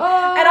Hermione. Oh,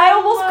 and I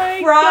almost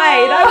cried.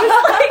 God. I was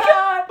like,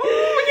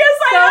 yes,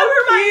 So I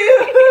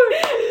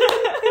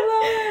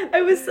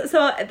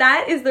So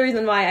that is the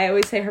reason why I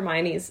always say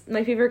Hermione's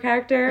my favorite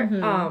character.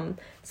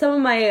 Some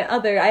of my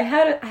other, I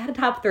had a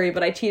top 3,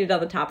 but I cheated on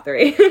the top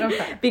 3.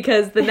 Okay.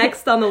 Because the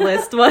next on the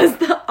list was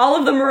all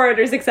of the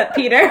Marauders except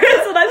Peter.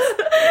 So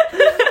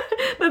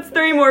that's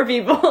 3 more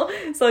people.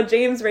 So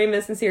James,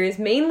 Remus, and Sirius.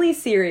 Mainly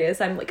Sirius.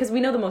 I'm like, because we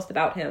know the most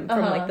about him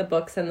from like the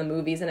books and the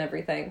movies and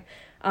everything.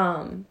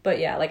 But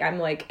yeah, like I'm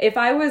like, if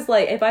I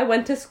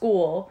went to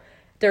school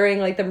during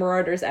like the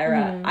Marauders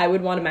era, I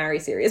would want to marry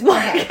Sirius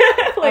Black.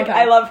 Like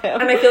I love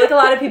him. And I feel like a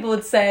lot of people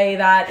would say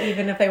that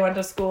even if they went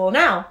to school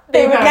now,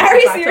 they would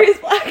marry Sirius Sirius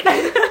Black.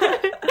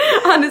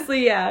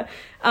 Honestly, yeah.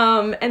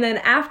 And then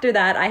after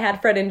that, I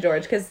had Fred and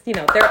George because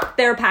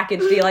they're a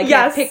package deal. I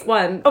can't pick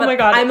one. Oh my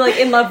god, I'm like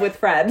in love with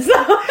Fred, so.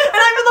 And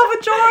I'm in love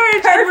with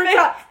George.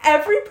 Perfect.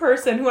 Every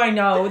person who I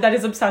know that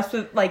is obsessed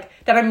with like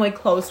that I'm like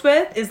close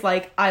with is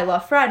like I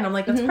love Fred, and I'm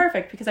like that's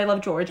perfect because I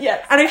love George.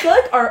 Yes. And I feel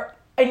like our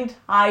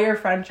entire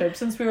friendship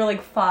since we were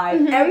like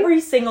 5, every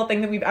single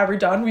thing that we've ever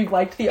done, we've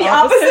liked the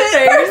opposite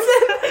things.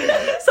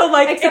 So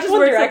like Except it just One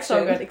works out Direction.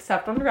 so good.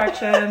 Except One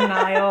Direction,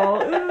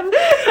 Niall.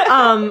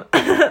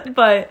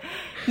 But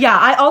yeah,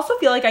 I also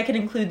feel like I could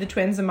include the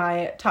twins in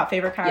my top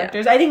favorite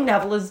characters. I think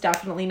Neville is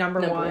definitely number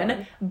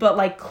one, but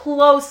like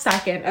close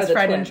second is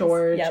Fred and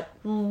George. Yep.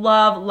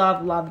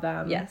 Love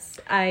them. Yes,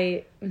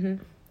 I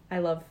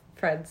love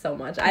Fred so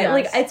much. I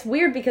like it's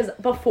weird because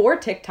before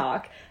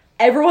TikTok,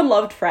 everyone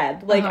loved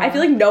Fred. Like I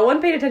feel like no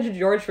one paid attention to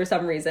George for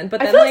some reason. But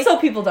then I feel like so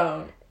people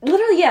don't.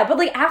 Literally, yeah, but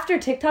like after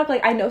TikTok,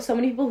 like I know so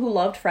many people who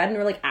loved Fred and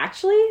were like,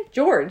 actually,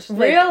 George.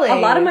 Like, really? A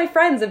lot of my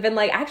friends have been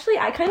like, actually,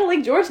 I kind of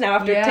like George now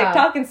after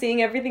TikTok and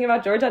seeing everything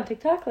about George on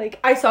TikTok. Like,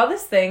 I saw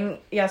this thing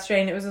yesterday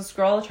and it was a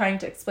scroll trying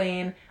to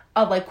explain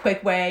a like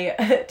quick way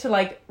to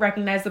like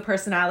recognize the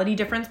personality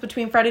difference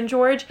between Fred and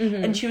George.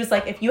 And she was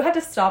like, if you had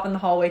to stop in the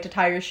hallway to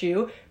tie your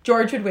shoe,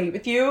 George would wait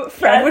with you.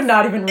 Fred would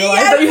not even realize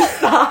that you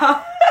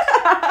stopped.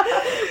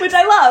 which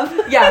I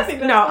love.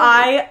 Yes. No,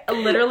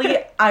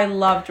 I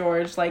love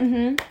George. Like,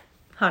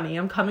 honey,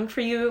 I'm coming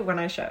for you when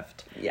I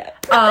shift. Yeah.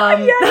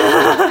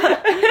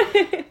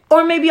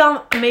 Or maybe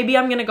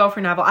I'm gonna go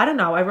for Neville. I don't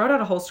know. I wrote out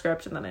a whole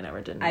script and then I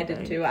never did. I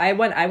did too. I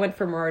went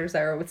for Marauders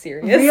era with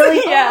Sirius.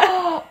 Really?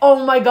 Yeah.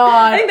 Oh my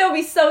god. I think that would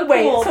be so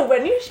cool. So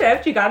when you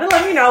shift, you gotta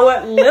let me know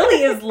what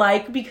Lily is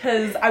like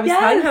because I was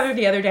telling Heather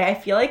the other day, I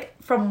feel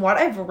like from what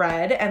I've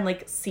read and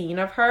like seen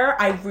of her,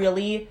 I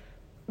really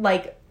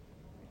like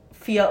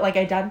feel like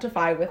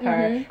identify with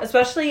her,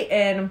 especially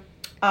in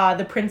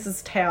The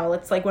Prince's Tale.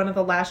 It's like one of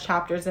the last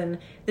chapters in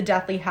the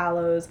Deathly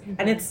Hallows,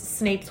 and it's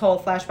Snape's whole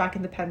flashback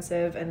in the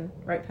Pensive and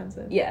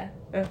Pensive. Yeah.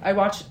 I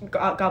watched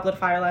Goblet of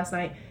Fire last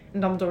night,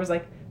 and Dumbledore was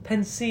like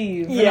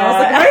Pensive.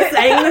 Yeah. And I was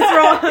like, am I saying this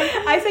wrong?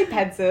 I say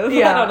Pensive.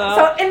 Yeah. I don't know.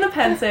 So in the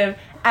Pensive,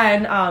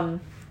 and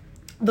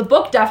the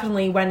book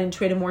definitely went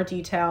into it in more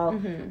detail.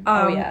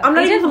 I'm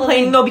not even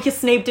complaining though because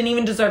Snape didn't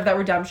even deserve that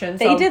redemption.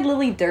 They did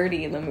Lily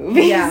dirty in the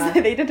movies. Yeah.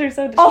 They did her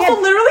so dirty.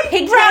 Also, literally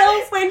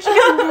pigtails when she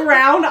had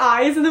brown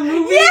eyes in the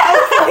movie. Yeah. I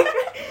was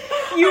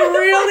like, you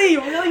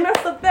really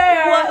messed up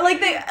there. Well, like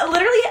they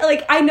literally,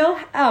 like I know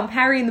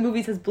Harry in the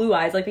movies has blue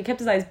eyes. Like they kept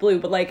his eyes blue,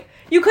 but like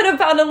you could have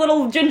found a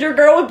little ginger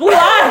girl with blue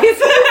eyes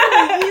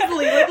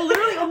easily. Like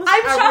literally, almost.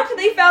 I'm shocked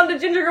they found a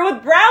ginger girl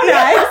with brown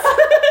eyes.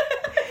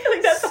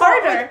 Like that's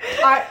harder.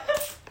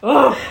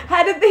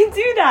 How did they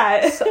do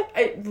that? So,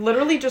 I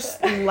literally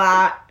just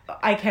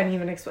I can't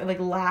even explain. Like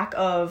lack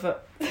of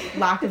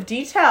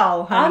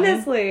detail. Honey.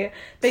 Honestly,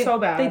 so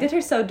bad. They did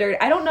her so dirty.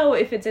 I don't know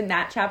if it's in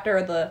that chapter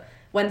or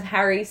when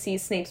Harry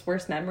sees Snape's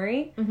worst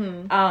memory.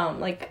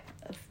 Like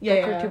a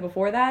book or two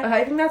before that.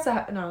 I think that's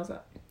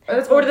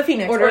it's Order of the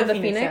Phoenix. Order of the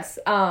Phoenix.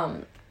 Yeah.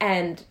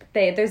 And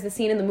there's the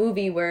scene in the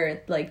movie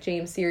where like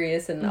James,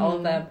 Sirius, and all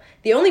of them.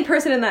 The only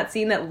person in that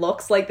scene that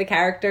looks like the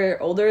character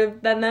older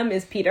than them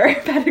is Peter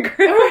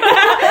Pettigrew. He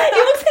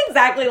looks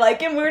exactly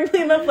like him.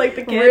 Weirdly enough, like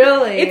the kid.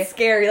 Really, it's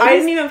scary. Like, I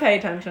didn't even pay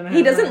attention.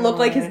 He doesn't look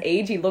like his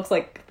age. He looks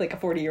like a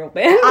 40-year-old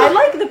man. I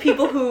like the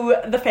people who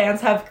the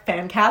fans have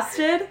fan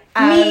casted.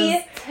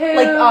 Me too.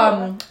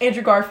 Like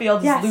Andrew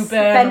Garfield is Lupin.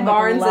 Ben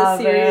Barnes is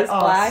Sirius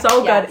Black.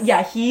 So good.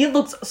 Yeah, he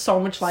looks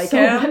so much like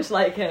him. So much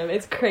like him.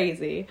 It's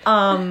crazy.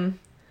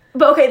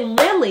 But okay,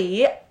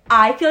 Lily,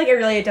 I feel like I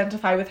really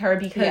identify with her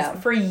because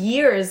for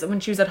years when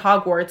she was at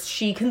Hogwarts,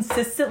 she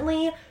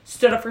consistently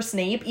stood up for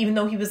Snape, even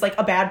though he was like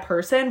a bad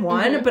person,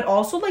 but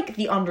also like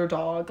the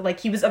underdog. Like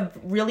he was a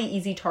really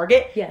easy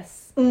target.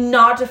 Yes.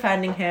 Not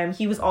defending him.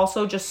 He was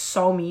also just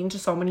so mean to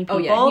so many people. Oh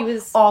yeah, he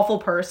was awful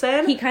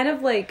person. He kind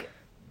of like,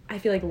 I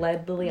feel like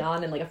led Lily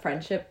on in like a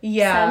friendship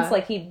sense.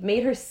 Like he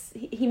made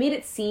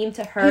it seem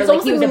to her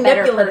like he was a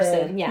better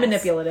person. Yes.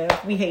 Manipulative.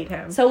 We hate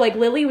him. So like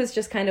Lily was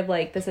just kind of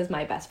like, this is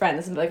my best friend.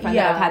 This is my friend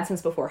that I've had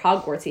since before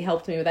Hogwarts. He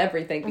helped me with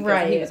everything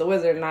because he was a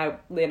wizard and I,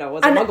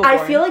 was a Muggle-born.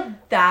 I feel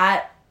like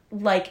that,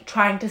 like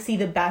trying to see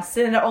the best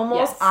in it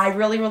almost. I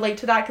really relate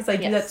to that because I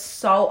do that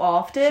so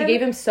often. She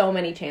gave him so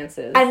many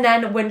chances. And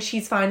then when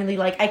she's finally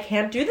like, I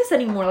can't do this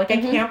anymore. Like,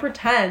 I can't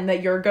pretend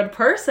that you're a good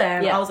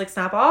person. I was like,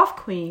 snap off,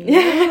 queen.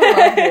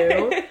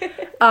 I love you.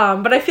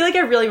 But I feel like I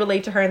really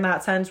relate to her in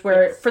that sense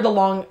where for the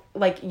long,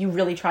 like, you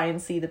really try and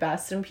see the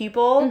best in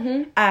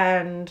people.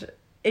 And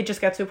it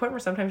just gets to a point where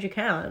sometimes you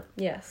can't.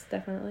 Yes,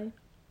 definitely.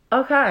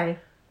 Okay.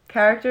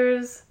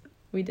 Characters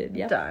We did,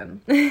 yeah.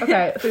 done.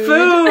 Okay.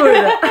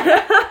 Food.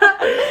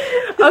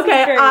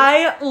 Okay,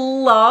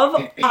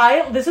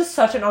 this is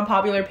such an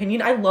unpopular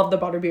opinion. I love the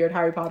butterbeer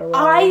Harry Potter world.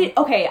 I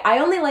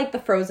only like the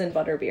frozen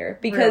butterbeer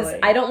because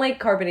Really? I don't like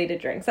carbonated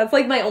drinks. That's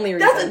like my only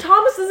reason.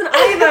 Thomas isn't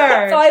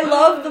either. So I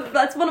love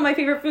that's one of my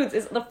favorite foods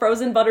is the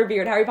frozen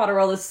butterbeer at Harry Potter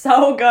World is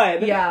so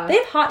good. Yeah. They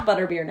have hot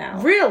butterbeer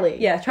now.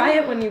 Really? Yeah, try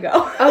it when you go.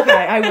 Okay,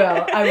 I will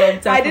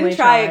definitely I didn't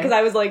try it because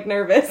I was like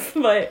nervous,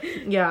 but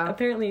yeah.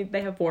 apparently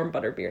they have warm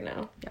butterbeer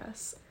now.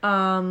 Yes.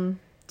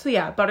 So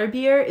yeah,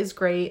 butterbeer is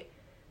great.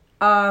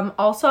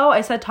 Also,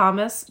 I said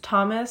Thomas.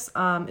 Thomas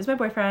is my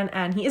boyfriend,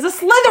 and he is a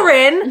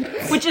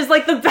Slytherin, which is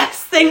like the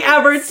best thing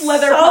ever. It's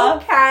so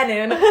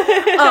canon.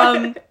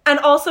 And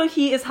also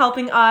he is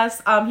helping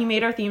us. He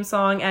made our theme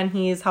song, and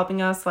he's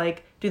helping us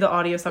like do the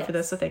audio stuff for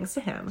this. So thanks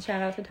to him.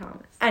 Shout out to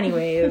Thomas.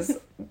 Anyways,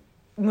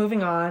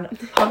 moving on.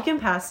 Pumpkin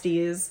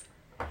pasties.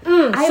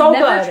 I've so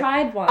never good.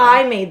 tried one.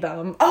 I made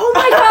them. Oh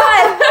my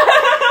god!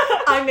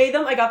 I made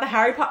them. I got the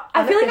Harry Potter.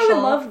 I feel like I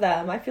would love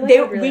them. I feel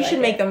like we should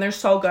make them. They're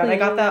so good. Please. I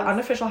got the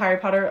unofficial Harry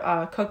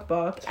Potter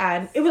cookbook,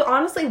 and it was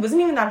honestly, it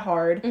wasn't even that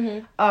hard.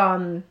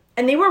 And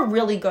they were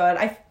really good.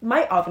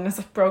 My oven is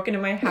broken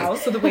in my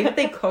house, so the way that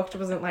they cooked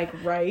wasn't like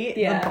right.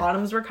 Yeah. The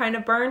bottoms were kind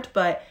of burnt,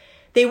 but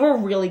they were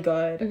really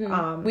good.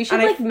 We should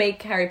like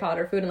make Harry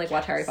Potter food and like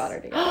watch Harry Potter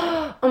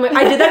together. Oh my!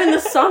 I did that in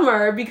the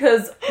summer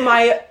because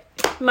my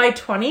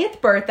 20th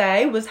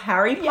birthday was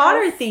Harry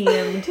Potter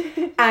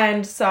themed,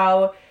 and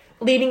so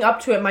leading up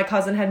to it, my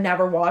cousin had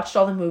never watched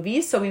all the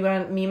movies, so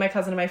me, my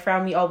cousin, and my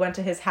friend, we all went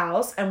to his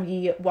house and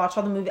we watched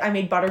all the movies. I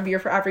made butterbeer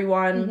for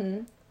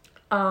everyone,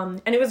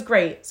 and it was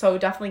great. So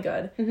definitely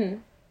good.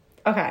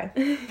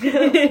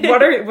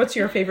 Okay, what's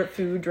your favorite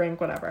food,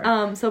 drink,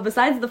 whatever? So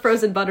besides the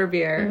frozen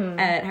butterbeer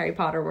at Harry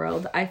Potter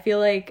World, I feel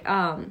like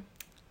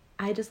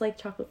I just like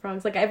chocolate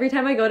frogs. Like every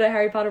time I go to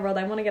Harry Potter World,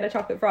 I want to get a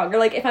chocolate frog. Or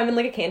like if I'm in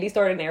like a candy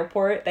store at an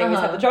airport, they always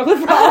have the chocolate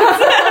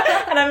frogs,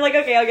 and I'm like,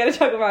 okay, I'll get a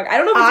chocolate frog. I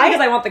don't know if it's because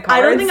I want the cards.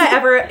 I don't think I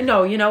ever.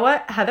 No, you know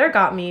what? Heather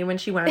got me when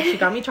she went. She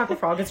got me chocolate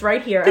frog. It's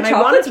right here, and I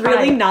want to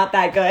really not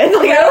that good.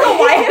 Like I don't know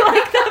why I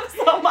like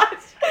them so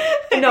much.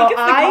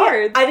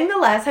 I think the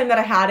last time that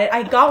I had it,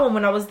 I got one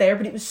when I was there,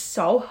 but it was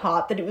so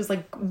hot that it was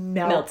like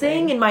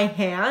melting in my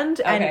hand,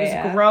 and it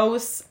was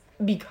gross.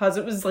 Because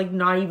it was like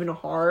not even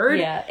hard.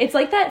 Yeah, it's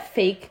like that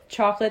fake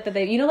chocolate that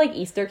they, like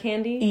Easter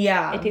candy.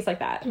 Yeah, it tastes like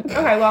that.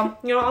 Okay, well,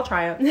 I'll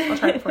try it. I'll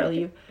try it before I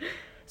leave.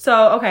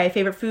 So, okay,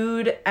 favorite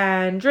food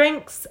and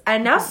drinks,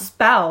 and now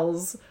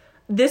spells.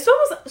 This one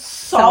was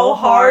so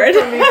hard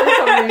for me for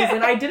some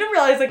reason. I didn't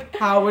realize like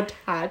how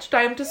attached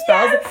I am to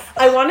spells. Yes.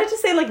 I wanted to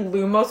say like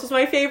Lumos was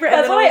my favorite.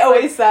 That's what I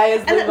always say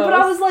is Lumos. But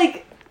I was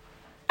like,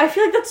 I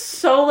feel like that's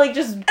so, like,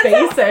 just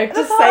basic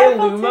to say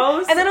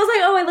Lumos. And then I was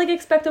like, oh, I like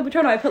Expecto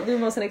Patronum. I put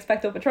Lumos and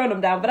Expecto Patronum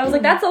down. But I was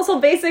like, that's also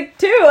basic,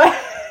 too.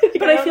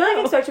 But I feel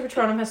like Expecto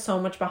Patronum has so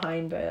much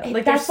behind it.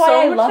 Like, that's there's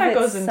so why much that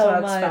goes into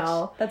that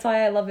spell. That's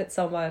why I love it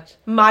so much.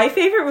 My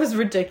favorite was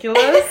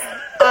Ridiculous.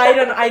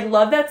 I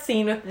love that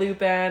scene with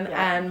Lupin.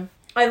 Yeah. And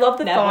I love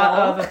the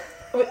thought of...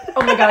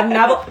 Oh my god,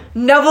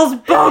 Neville's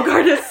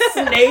Bogart is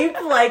Snape.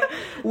 Like,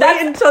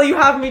 wait until you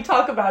have me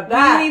talk about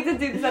that. We need to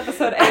do this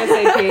episode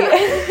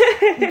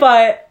ASAP.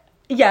 But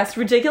yes,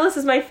 Ridiculous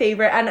is my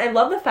favorite, and I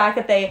love the fact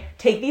that they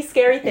take these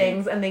scary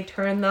things and they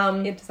turn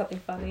them into something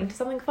funny.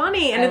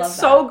 And it's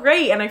so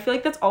great. And I feel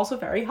like that's also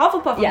very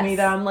Hufflepuff of me.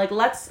 That I'm like,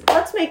 let's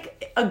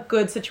make a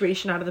good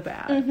situation out of the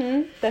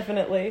bad.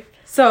 Definitely.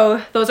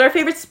 So those are our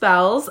favorite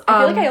spells. I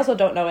feel like I also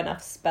don't know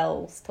enough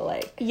spells to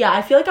like. Yeah,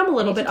 I feel like I'm a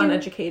little bit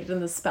uneducated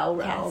in the spell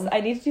realm. Yes, I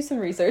need to do some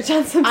research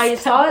on some. I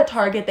saw at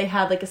Target they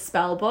had like a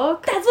spell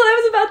book. That's what I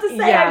was about to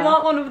say. Yeah. I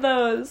want one of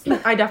those.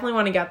 I definitely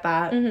want to get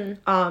that.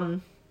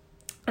 And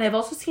I've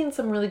also seen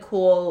some really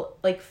cool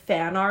like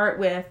fan art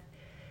with.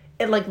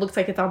 It like looks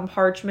like it's on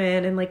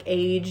parchment and like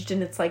aged,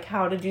 and it's like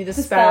how to do the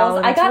spell.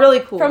 And it's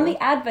really cool. From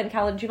the advent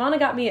calendar. Giovanna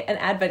got me an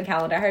advent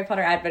calendar, Harry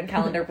Potter advent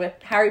calendar with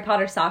Harry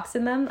Potter socks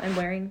in them. I'm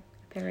wearing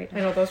a pair right now.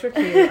 I know those were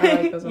cute. I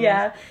like those ones.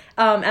 Yeah,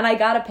 and I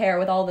got a pair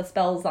with all the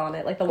spells on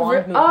it, like the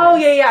wand movements. Oh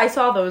yeah, I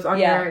saw those on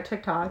your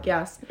TikTok.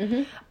 Yes.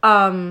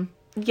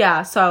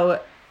 Yeah.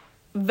 So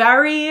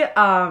very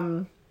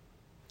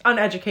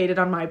uneducated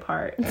on my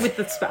part with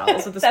the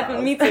spells.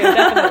 Me too,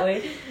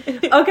 definitely.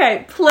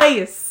 Okay,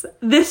 place.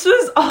 This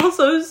was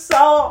also so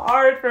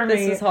hard for me.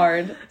 This was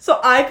hard.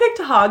 So I picked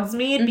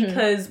Hogsmeade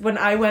because when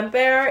I went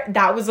there,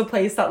 that was a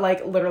place that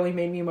like literally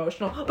made me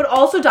emotional. But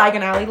also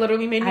Diagon Alley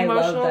literally made me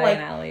emotional. I love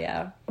Diagon Alley,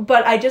 yeah.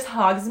 But I just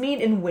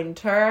Hogsmeade in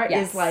winter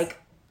is like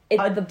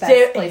it's the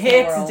best place in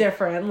the world. It's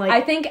different. Like I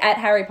think at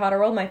Harry Potter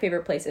World, my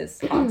favorite place is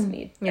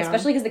Hogsmeade,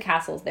 especially because the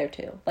castle's there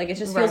too. Like it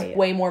just feels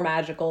way more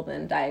magical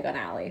than Diagon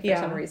Alley for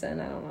some reason.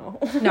 I don't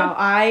know. No,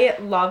 I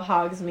love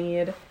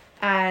Hogsmeade,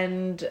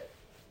 and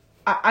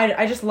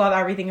I just love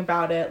everything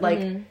about it.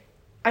 Like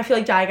I feel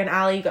like Diagon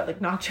Alley, you got like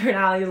Nocturne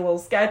Alley is a little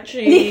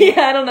sketchy.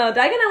 Yeah, I don't know.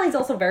 Diagon Alley is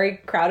also very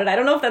crowded. I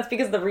don't know if that's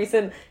because of the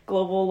recent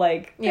global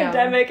like Yeah.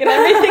 pandemic and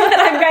everything that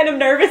I'm kind of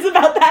nervous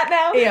about that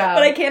now. Yeah.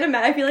 But I can't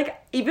imagine. I feel like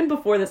even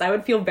before this, I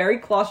would feel very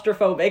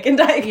claustrophobic in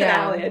Diagon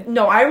Alley.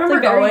 No, I remember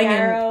like very going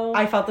narrow. and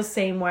I felt the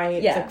same way.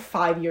 It Yeah. was like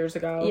 5 years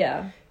ago.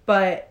 Yeah.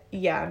 But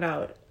yeah,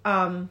 no.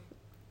 And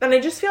I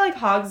just feel like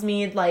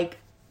Hogsmeade, like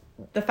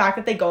the fact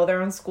that they go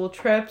there on school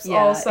trips, Yeah,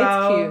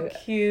 also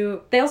it's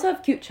cute. They also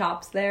have cute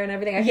shops there and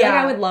everything. I feel like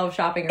Yeah. I would love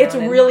shopping around. It's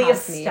in really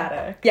Hogsmeade.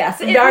 aesthetic.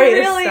 Yes, it Very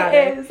really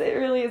aesthetic. is. It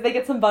really is. They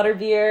get some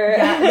butterbeer.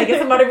 Yeah, they get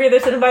some butterbeer. They're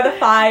sitting by the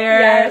fire.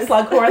 Yes.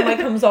 Slughorn like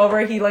comes over.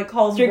 He like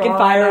calls Drinking Ron.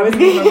 fire I don't with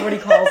even me. remember what he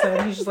calls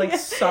him. He's just like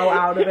so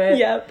out of it.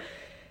 Yep.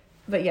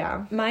 But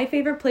yeah. My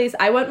favorite place,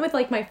 I went with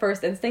like my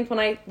first instinct when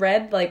I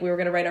read like we were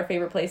gonna write our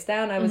favorite place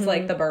down. I was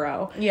like the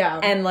Burrow. Yeah.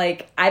 And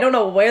like I don't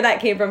know where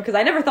that came from because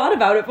I never thought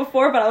about it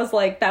before, but I was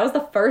like that was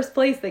the first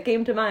place that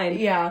came to mind.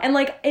 Yeah. And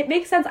like it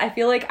makes sense. I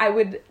feel like I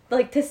would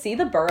like to see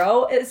the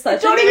Burrow is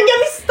such Don't a even get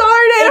me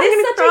started. it I'm is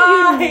gonna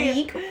such cry. a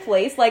unique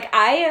place. Like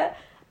I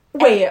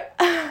Wait.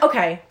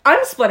 Okay.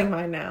 I'm splitting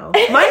mine now.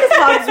 Mine is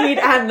Hogsmeade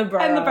and the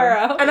Burrow. and the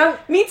Burrow. And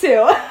me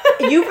too.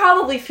 you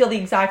probably feel the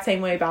exact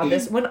same way about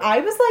this. When I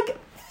was like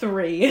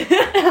 3 and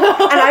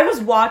I was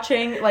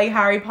watching like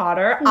Harry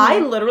Potter, I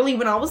literally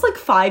when I was like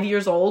 5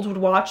 years old would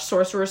watch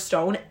Sorcerer's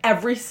Stone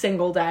every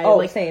single day. Oh,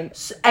 like same.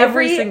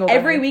 every single day.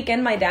 Every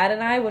weekend, my dad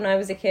and I, when I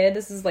was a kid,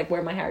 this is like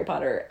where my Harry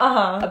Potter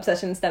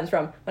obsession stems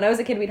from. When I was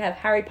a kid, we'd have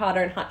Harry Potter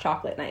and hot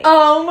chocolate night.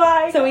 Oh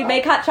my So we'd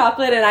make hot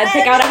chocolate and I'd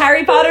pick out a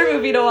Harry Potter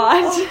movie to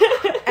watch.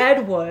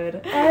 Ed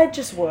would. Ed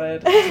just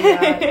would. do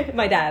that.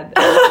 My dad.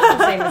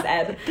 His name is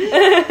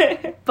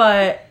Ed.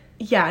 But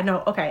yeah,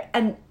 no, okay.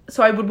 And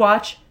so I would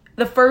watch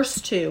the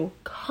first two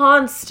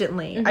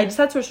constantly. I just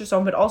had Sorcerer's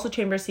Stone, but also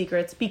Chamber of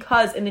Secrets,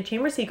 because in the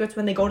Chamber of Secrets,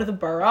 when they go to the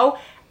Burrow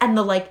and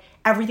the like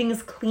everything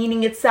is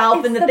cleaning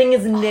itself and the thing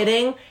is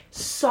knitting,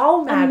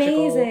 so magical.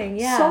 Amazing,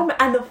 yeah.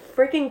 And the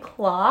freaking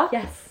clock.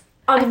 Yes.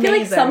 Amazing. I feel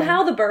like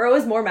somehow the Burrow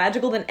is more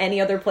magical than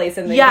any other place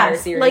in the entire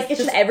series. Like it's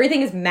just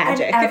everything is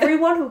magic. And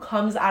everyone who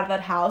comes out of that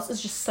house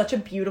is just such a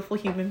beautiful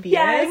human being.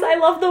 Yes, I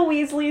love the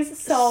Weasleys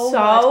so much.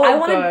 I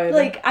want to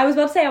like. I was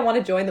about to say I want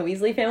to join the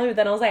Weasley family, but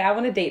then I was like, I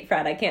want to date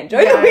Fred. I can't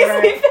join the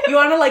Weasley family. You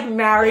want to like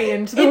marry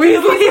into the Into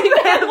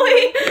Weasley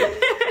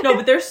family. No,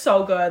 but they're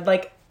so good.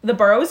 Like the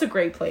Burrow is a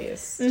great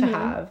place to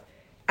have.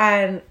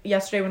 And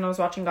yesterday when I was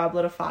watching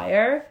Goblet of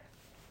Fire,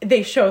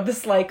 they showed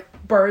this like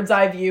bird's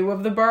eye view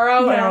of the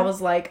Burrow, and I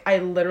was like, I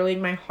literally,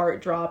 my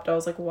heart dropped. I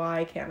was like,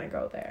 why can't I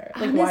go there?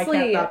 Like, why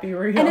can't that be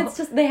real? And it's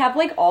just, they have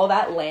like all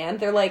that land.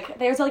 They're like,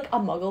 there's like a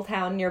Muggle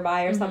town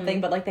nearby or something,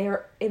 but like they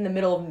are in the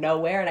middle of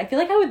nowhere, and I feel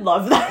like I would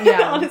love that.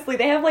 Yeah. Honestly,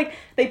 they have like,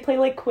 they play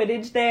like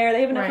Quidditch there.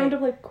 They have enough Right. room to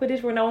play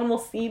Quidditch where no one will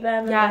see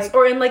them. Yes, And, like,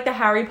 or in like the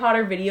Harry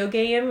Potter video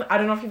game. I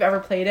don't know if you've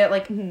ever played it.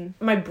 Like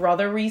my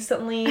brother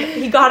recently,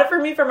 he got it for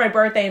me for my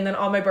birthday, and then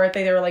on my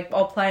birthday they were like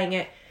all playing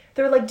it.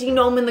 They were like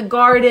Genome in the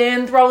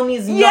garden, throwing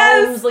these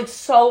gnomes like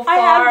so I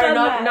have far, done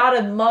that. not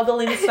a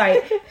Muggle in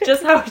sight,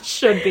 just how it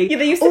should be. Yeah,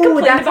 they used to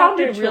complain that about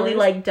their sounded really chores.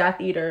 like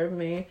Death Eater of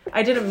me.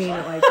 I didn't mean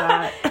it like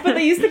that. but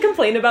they used to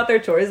complain about their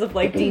chores of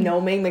like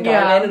denoming the garden,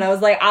 Yeah. and I was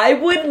like, I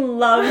would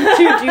love to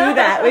do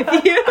that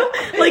with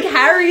you. Like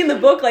Harry in the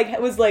book, like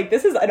was like,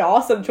 this is an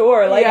awesome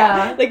chore. Like,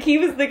 Yeah. like he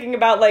was thinking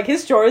about like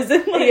his chores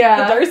in like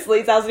Yeah. the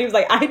Dursley's house, and he was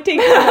like, I'd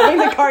take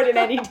denoming the garden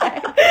any day.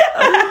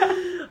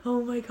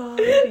 Oh my god,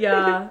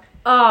 yeah.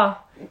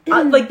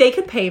 Like they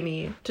could pay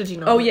me to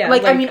genome. Oh, yeah,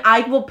 like I like- mean,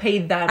 I will pay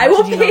them. I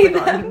will to genome pay the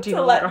garden, them genome to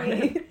the let garden.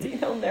 me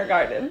denome their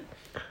garden.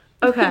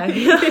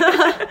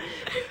 Okay.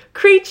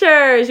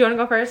 Creatures. You want to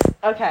go first?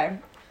 Okay.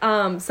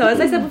 So as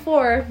I said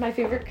before, my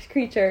favorite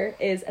creature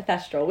is a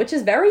Thestral, which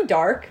is very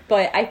dark,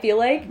 but I feel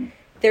like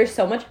there's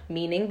so much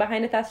meaning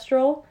behind a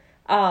Thestral.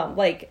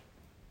 Like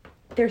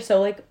they're so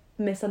like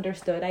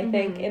misunderstood, I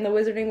think, in the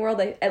wizarding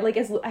world.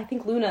 I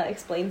think Luna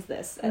explains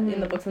this in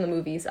the books and the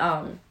movies.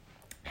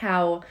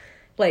 How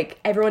like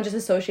everyone just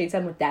associates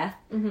them with death,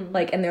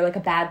 like, and they're like a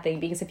bad thing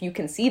because if you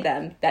can see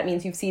them, that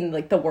means you've seen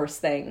like the worst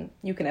thing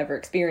you can ever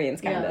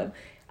experience, kind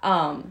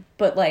of.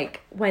 But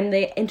like when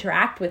they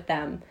interact with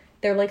them,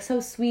 they're like so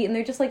sweet, and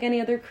they're just like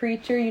any other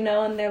creature, you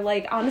know, and they're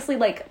like honestly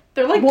like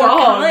They're like more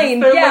dogs.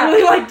 kind. They're yeah,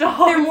 literally like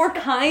dogs. They're more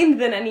kind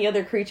than any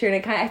other creature,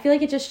 and I feel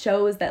like it just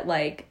shows that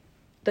like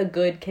the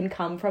good can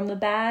come from the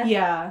bad.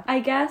 Yeah. I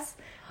guess.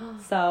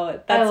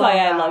 So that's love why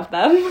that. I love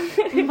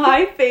them.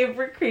 My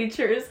favorite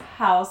creature is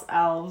house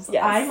elves.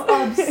 Yes.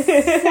 I'm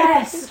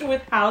obsessed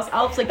with house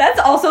elves. Like That's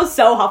also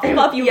so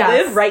Hufflepuff. You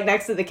Yes. live right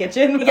next to the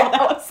kitchen. with Yeah. all the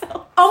house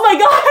elves. oh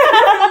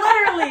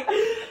my god,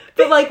 literally.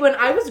 But like when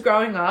I was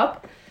growing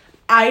up,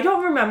 I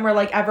don't remember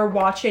like ever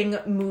watching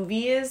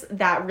movies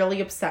that really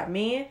upset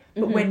me.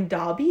 But when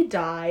Dobby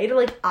died,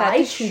 like I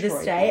to this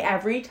destroyed day, me.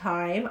 every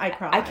time I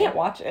cry. I can't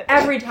watch it.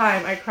 Every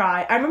time I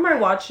cry. I remember I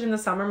watched it in the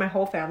summer. My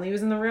whole family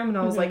was in the room, and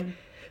I was like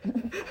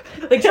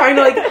trying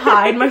to like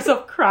hide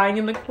myself crying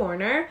in the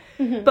corner.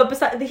 But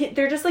besides,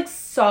 they're just like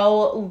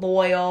so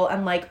loyal,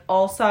 and like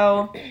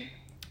also,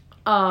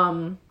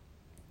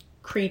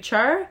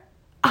 creature.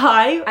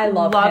 I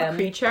love him.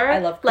 Creature. I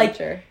love Like,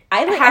 Creature.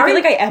 I feel Harry-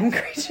 like I am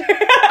Creature.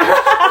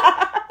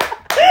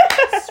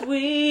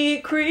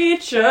 Sweet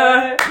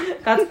creature.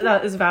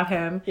 That is about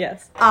him.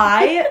 Yes.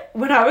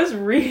 When I was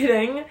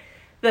reading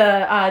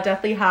the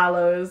Deathly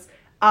Hallows,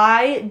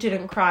 I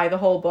didn't cry the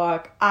whole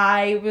book.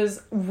 I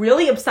was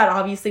really upset,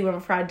 obviously, when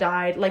Fred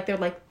died. Like, they're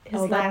like, his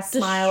last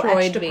smile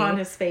etched upon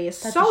his face.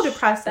 So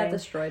depressing. That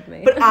destroyed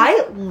me. But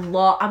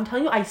I'm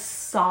telling you, I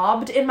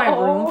sobbed in my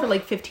room for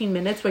like 15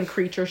 minutes when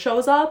Creature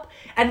shows up.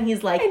 And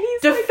he's like,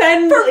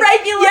 defend like, for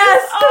Regulus.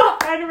 Yes,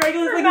 defend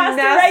Regulus. Like,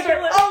 Master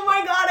Regulus. Oh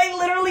my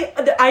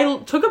god,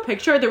 I took a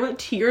picture. There were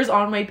tears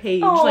on my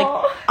page. Aww.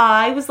 Like,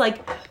 I was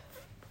like,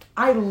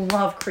 I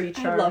love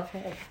Creature. I love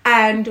him.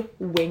 And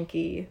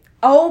Winky.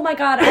 Oh my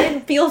god,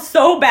 I feel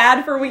so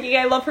bad for Winky.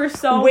 I love her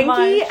so much.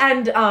 Winky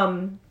and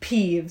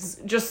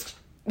Peeves just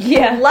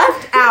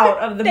left out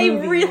of the they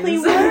movies. really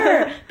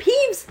were.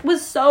 Peeves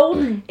was so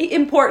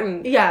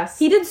important. Yes.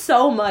 He did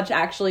so much,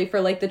 actually,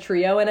 for, like, the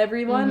trio and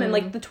everyone. And,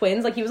 like, the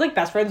twins. Like, he was, like,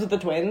 best friends with the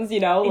twins, you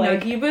know?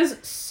 Like, he was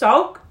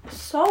so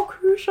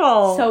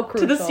crucial. So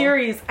crucial. To the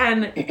series.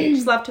 And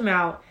just left him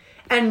out.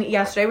 And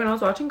yesterday when I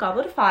was watching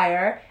Goblet of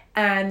Fire,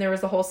 and there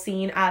was a whole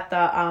scene at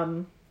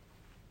the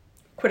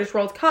Quidditch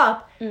World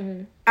Cup,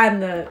 and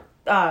the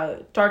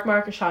dark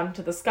mark is shot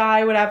into the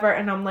sky, whatever,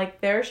 and I'm like,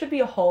 there should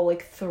be a whole,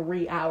 like,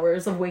 3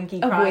 hours of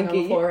Winky crying on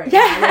the floor right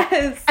now.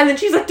 Like, and then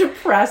she's, like,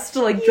 depressed,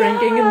 like,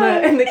 drinking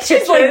in the kitchen.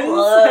 She's like,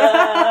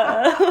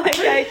 like,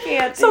 I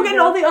can't So again,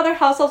 all the other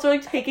house elves are,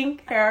 like, taking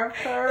care of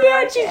her.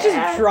 Yeah, she's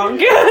just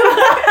drunk.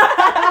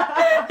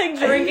 Like,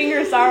 drinking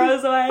her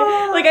sorrows away.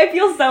 Like, I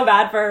feel so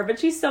bad for her, but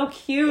she's so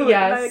cute.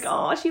 Yes. And I'm like,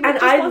 oh, she And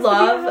just I wants to be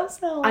a house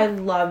elf. I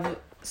love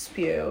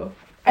Spew.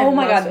 Oh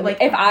my god!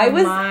 Like, if I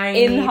was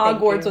Hermione, in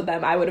Hogwarts thank you. with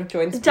them, I would have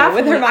joined Spew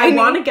Definitely, with Hermione. I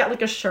want to get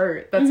like a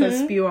shirt that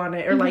says Spew on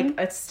it, or like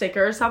a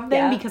sticker or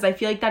something, because I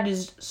feel like that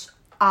is.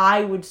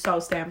 I would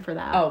so stand for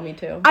that. Oh, me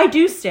too. I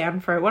do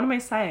stand for it. What am I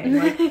saying?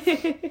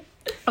 Like,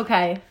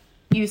 okay,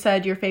 you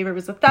said your favorite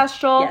was the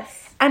Thestral.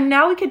 Yes. And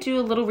now we could do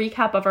a little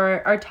recap of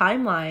our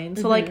timeline.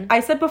 So, like I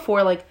said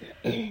before, like,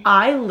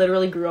 I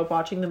literally grew up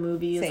watching the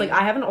movies. Same. Like,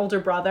 I have an older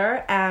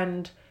brother,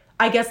 and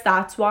I guess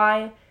that's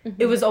why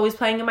it was always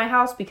playing in my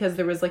house, because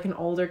there was, like, an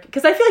older...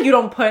 Because I feel like you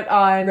don't put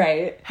on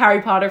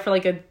Harry Potter for,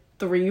 like, a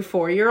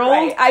 3-4-year-old.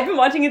 Right. I've been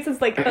watching it since,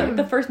 like,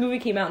 the first movie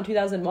came out in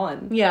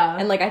 2001. Yeah.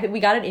 And, like, I think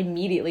we got it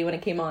immediately when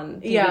it came on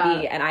DVD, Yeah.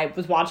 and I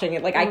was watching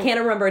it. Like, I can't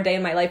remember a day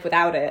in my life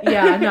without it.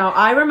 Yeah, no,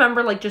 I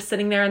remember, like, just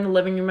sitting there in the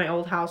living room of my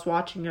old house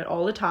watching it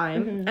all the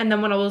time. And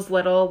then when I was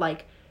little,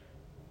 like,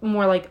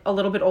 more, like, a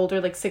little bit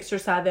older, like, 6 or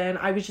 7,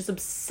 I was just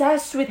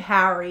obsessed with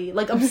Harry.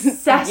 Like,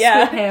 obsessed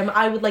with him.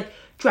 I would, like,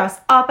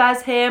 dress up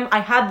as him. I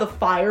had the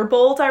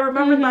firebolt, I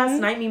remember last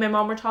night. Me and my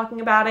mom were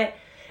talking about it.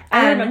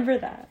 And I remember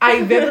that.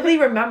 I vividly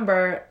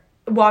remember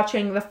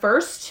watching the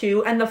first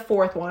 2 and the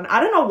 4th one. I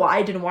don't know why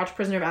I didn't watch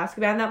Prisoner of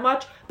Azkaban that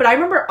much, but I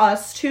remember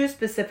us 2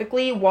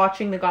 specifically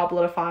watching The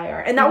Goblet of Fire.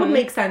 And that would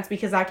make sense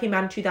because that came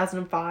out in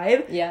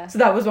 2005. Yeah. So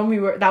that was when we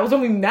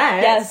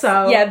met. Yes.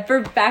 So yeah,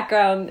 for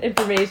background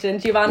information,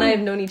 Giovanna and I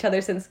have known each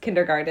other since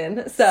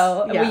kindergarten.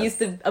 So we used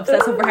to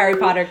obsess over Harry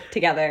Potter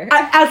together.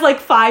 As like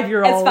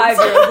 5-year-olds. As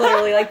 5-year-olds,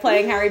 literally, like,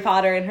 playing Harry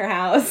Potter in her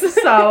house.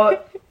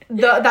 So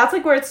that's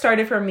like where it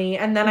started for me.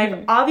 And then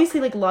I've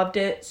obviously like loved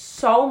it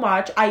so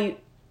much.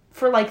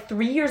 For like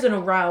 3 years in a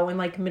row in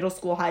like middle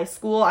school, high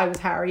school, I was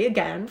Harry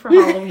again for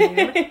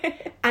Halloween.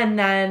 And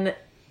then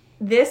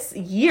this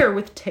year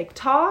with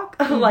TikTok,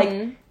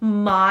 like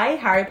my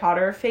Harry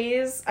Potter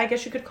phase, I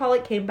guess you could call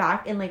it, came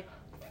back in like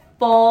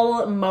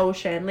full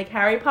motion. Like,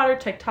 Harry Potter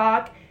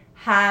TikTok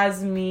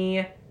has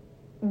me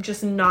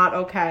just not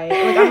okay.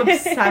 Like, I'm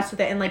obsessed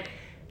with it. And like,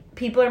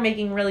 people are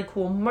making really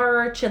cool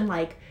merch, and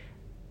like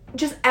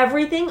just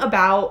everything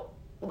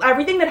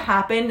that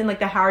happened in like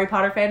the Harry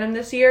Potter fandom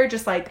this year,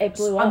 just like it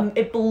blew up.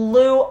 It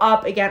blew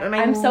up again, and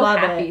I'm so love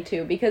happy it.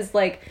 too, because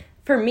like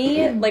for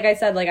me, like I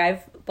said, like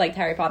I've liked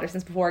Harry Potter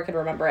since before I could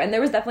remember, and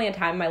there was definitely a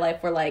time in my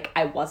life where like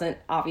I wasn't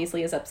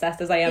obviously as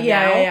obsessed as I am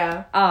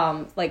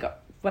now. Like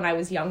when I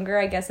was younger,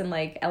 I guess in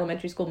like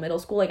elementary school, middle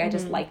school, like I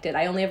just liked it.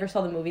 I only ever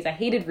saw the movies. I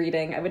hated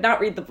reading. I would not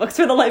read the books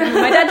for the life of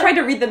me. My dad tried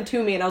to read them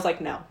to me, and I was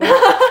like, no,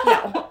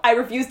 I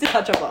refuse to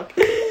touch a book.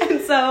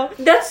 And so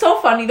that's so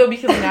funny though,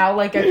 because now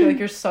like I feel like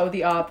you're so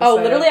the opposite. Oh,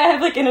 literally, I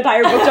have like an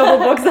entire bookshelf of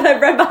books that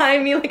I've read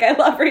behind me. Like, I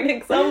love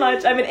reading so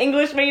much. I'm an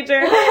English major.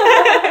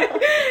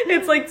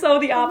 It's like so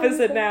the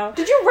opposite now.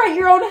 Did you write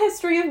your own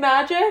history of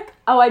magic?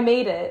 Oh, I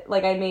made it.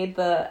 Like, I made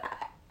the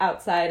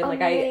outside, and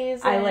like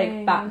Amazing. I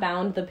like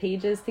bound the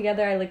pages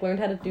together. I like learned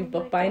how to do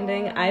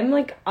bookbinding. I'm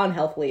like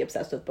unhealthily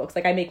obsessed with books.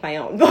 Like, I make my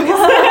own books.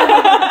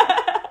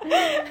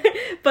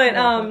 But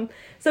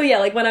So yeah,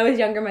 like when I was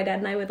younger, my dad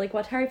and I would like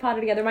watch Harry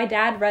Potter together. My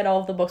dad read all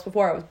of the books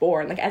before I was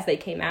born, like as they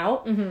came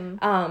out.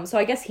 So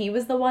I guess he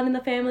was the one in the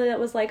family that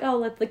was like,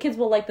 oh, the kids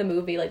will like the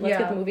movie. Like, let's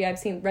get the movie.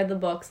 I've read the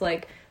books,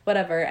 like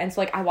whatever. And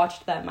so like I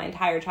watched them my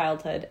entire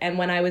childhood. And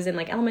when I was in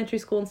like elementary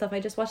school and stuff, I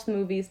just watched the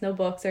movies, no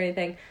books or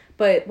anything.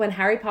 But when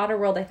Harry Potter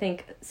World, I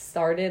think,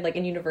 started like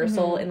in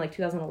Universal in like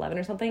 2011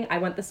 or something, I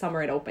went the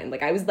summer it opened.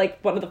 Like I was like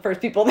one of the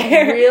first people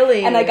there.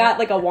 Really? And I got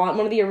like a wand,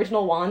 one of the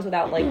original wands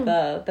without like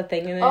the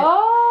thing in it.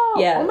 Oh,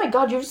 yeah. Oh my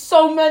god, you have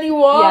so many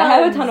wands. Yeah, I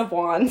have a ton of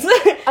wands.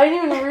 I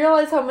didn't even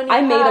realize how many.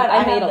 I made a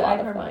I lot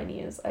of have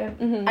Hermione's. I have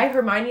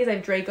Hermione's. I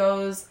have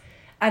Draco's,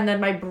 and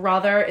then my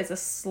brother is a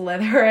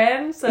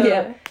Slytherin. So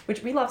Yeah.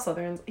 which we love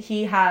Slytherins.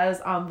 He has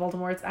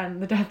Voldemort's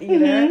and the Death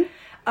Eater.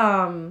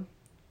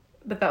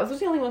 But that was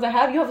the only ones I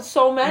have. You have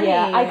so many.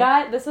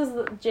 Yeah, this is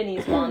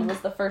Ginny's wand,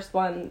 was the first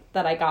one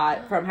that I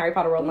got from Harry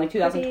Potter World in like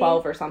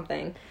 2012 or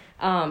something.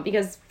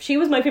 Because she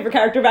was my favorite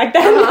character back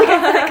then. Like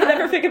I could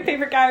never pick a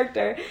favorite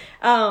character.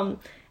 And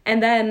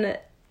then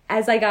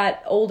as I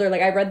got older,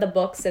 like I read the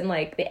books in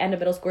like the end of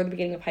middle school or the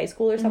beginning of high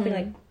school or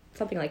something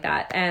like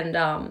that. And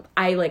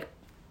I like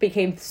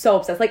became so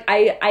obsessed. Like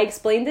I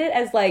explained it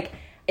as like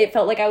it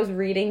felt like I was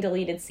reading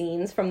deleted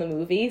scenes from the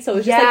movie, so it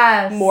was just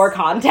like more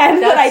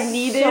content that I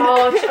needed.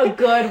 Such a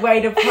good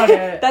way to put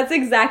it. That's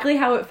exactly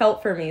how it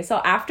felt for me. So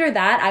after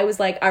that, I was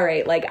like, all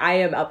right, like I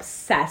am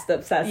obsessed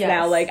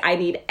now. Like I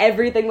need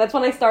everything. That's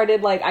when I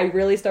started, like I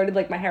really started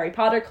like my Harry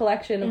Potter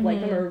collection of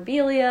like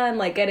memorabilia and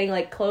like getting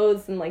like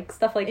clothes and like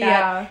stuff like that.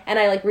 Yeah. And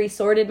I like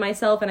resorted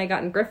myself and I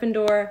got in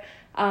Gryffindor.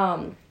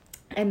 And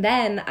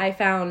then I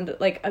found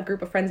like a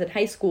group of friends in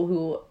high school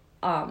who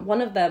one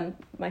of them,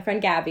 my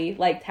friend Gabby,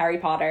 liked Harry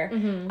Potter.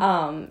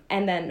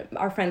 And then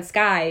our friend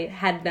Sky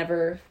had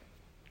never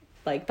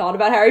like thought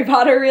about Harry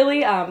Potter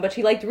really, but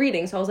she liked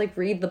reading, so I was like,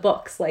 read the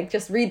books, like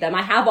just read them.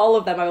 I have all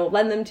of them, I will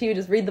lend them to you,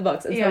 just read the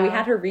books. And so we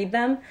had her read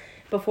them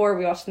before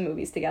we watched the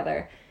movies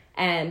together.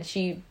 And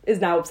she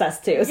is now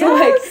obsessed too. So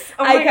like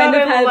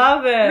I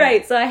love it.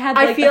 Right. So I had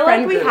like I feel the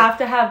friend like we group. have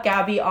to have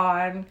Gabby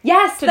on.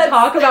 Yes, to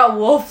talk about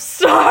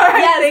Wolfstar.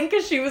 I think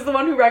because she was the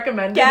one who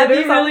recommended Gabby it.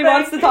 Gabby really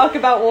wants to talk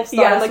about Wolfstar.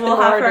 Yes, like we'll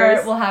the have Marauders.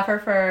 her. We'll have her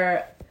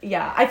for.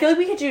 Yeah, I feel like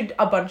we could do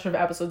a bunch of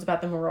episodes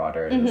about the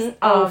Marauders.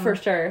 For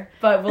sure.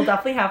 But we'll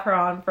definitely have her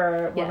on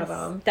for one of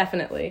them.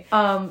 Definitely.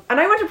 And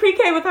I went to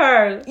pre-K with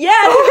her.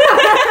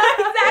 Yes,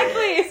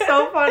 exactly.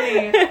 So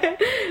funny.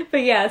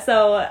 But yeah,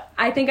 so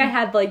I think I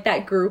had like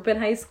that group in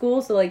high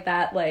school, so like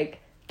that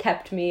like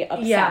kept me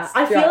obsessed. Yeah,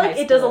 I feel like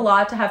it does a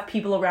lot to have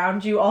people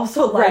around you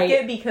also like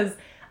it, because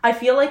I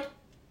feel like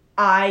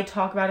I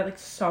talk about it like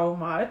so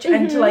much,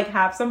 and to like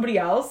have somebody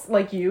else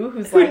like you who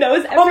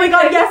knows everything. Oh my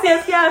god,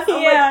 yes.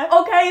 I'm Yeah.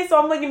 like, okay,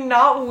 so I'm like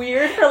not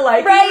weird for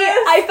liking right.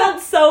 this. I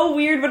felt so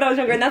weird when I was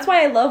younger, and that's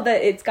why I love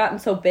that it's gotten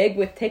so big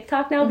with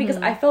TikTok now, because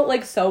I felt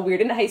like so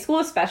weird in high school,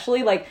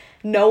 especially like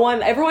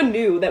everyone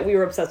knew that we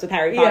were obsessed with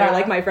Harry Potter,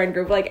 like my friend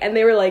group, like, and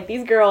they were like,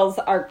 these girls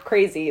are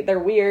crazy, they're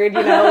weird,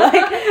 you know,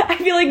 like, I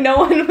feel like no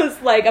one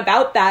was like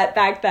about that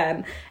back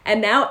then,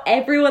 and now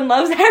everyone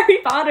loves Harry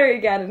Potter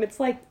again, and it's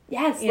like,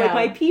 yes, like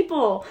my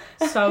people.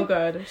 So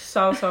good.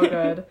 So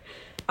good.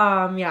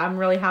 Yeah, I'm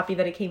really happy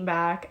that it came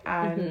back,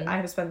 and I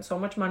have spent so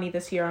much money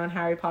this year on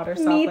Harry Potter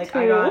stuff. Me like too.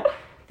 I got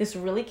this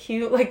really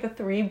cute, like the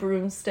 3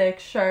 broomstick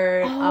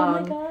shirt. Oh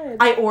my god.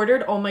 I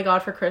ordered, oh my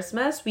god, for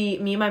Christmas, me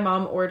and my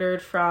mom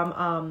ordered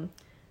from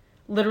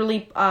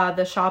literally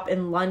the shop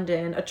in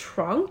London a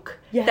trunk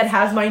that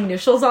has my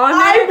initials on it.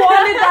 I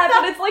wanted that,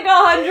 but it's like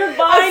 $100.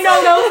 I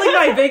know, that was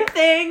like my big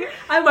thing.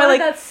 I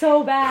wanted that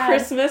so bad.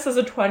 Christmas as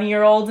a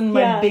 20-year-old and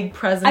my big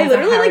present. I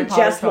literally like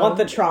just want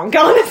the trunk,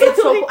 honestly.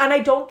 It's so, and I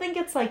don't think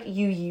it's like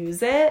you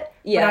use it.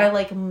 Yeah. But I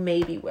like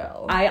maybe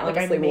will. I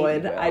honestly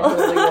would. Will. I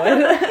totally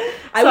would.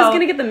 I was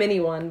gonna get the mini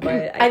one,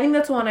 but I think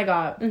that's the one I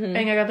got. I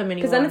think I got the mini one.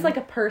 Because then it's like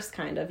a purse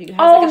kind of. You can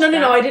have like a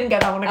no, I didn't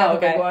get that one. I got the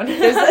big one.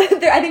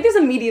 I think there's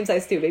a medium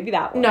size too. Maybe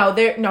that one.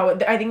 No,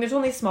 I think there's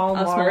only small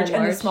and large,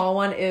 and the small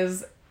one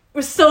was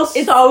still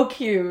it's so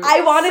cute.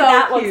 I wanted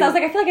that one cute. because I was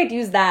like, I feel like I'd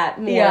use that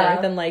more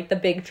than like the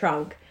big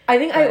trunk. I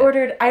think I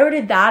ordered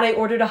that. I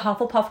ordered a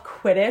Hufflepuff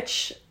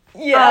Quidditch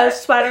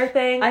sweater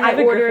thing. I have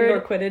a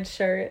Gryffindor Quidditch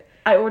shirt.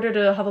 I ordered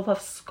a Hufflepuff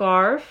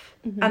scarf,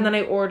 and then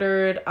I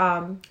ordered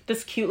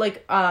this cute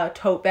like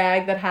tote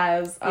bag that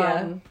has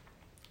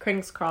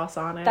King's Cross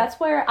on it. That's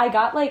where I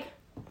got like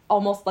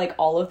almost like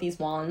all of these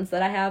wands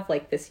that I have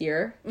like this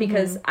year,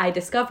 because I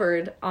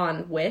discovered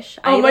on Wish.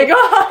 My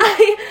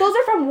god! Those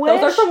are from Wish?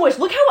 Those are from Wish.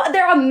 Look how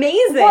they're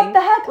amazing. What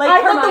the heck? Like,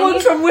 I thought the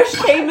ones from Wish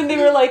came and they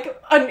were like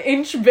an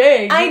inch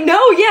big. I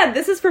know, yeah,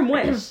 this is from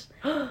Wish.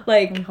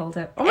 Like, hold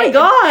it. Oh my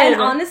god!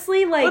 And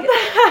honestly, like, what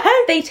the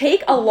heck? They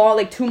take a long,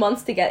 like 2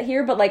 months to get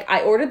here, but like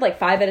I ordered like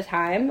 5 at a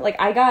time. Like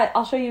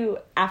I'll show you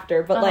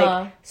after, but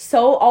like,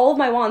 so all of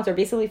my wands are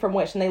basically from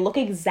Wish, and they look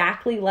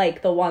exactly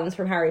like the ones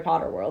from Harry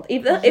Potter World,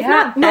 if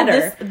not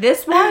better. No,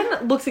 this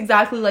one looks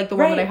exactly like the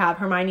one that I have,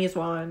 Hermione's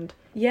wand.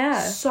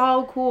 Yeah,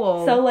 so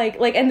cool. So like,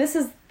 and this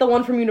is the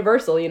one from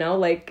Universal. You know,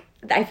 like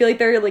I feel like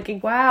they're like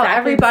wow, exactly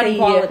everybody the same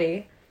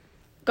quality.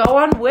 Go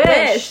on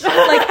Wish.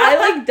 Like, I,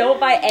 like, don't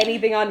buy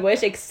anything on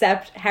Wish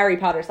except Harry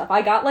Potter stuff.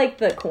 I got, like,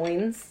 the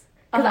coins.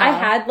 Because I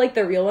had, like,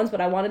 the real ones,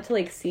 but I wanted to,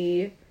 like,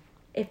 see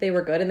if they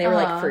were good, and they were,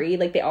 like, free.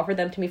 Like, they offered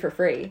them to me for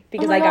free.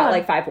 Because I got,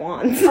 like, 5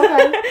 wands.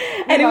 Okay.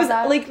 And it was,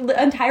 like,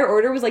 the entire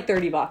order was, like,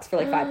 $30 for,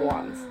 like, 5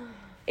 wands.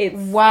 It's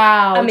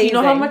wow. amazing. Do you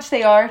know how much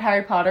they are at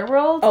Harry Potter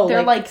World? Oh,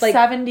 they're like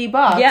 $70,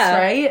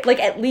 right? Like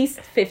at least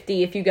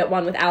 50 if you get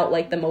one without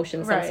like the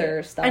motion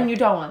sensor stuff. And you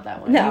don't want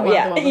that one. No, you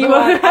want the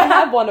one with I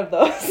have one of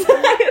those.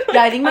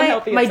 Yeah, I think my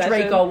obsession.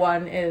 Draco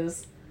one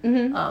is.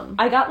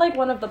 I got like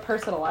one of the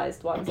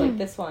personalized ones. Like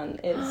this one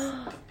is.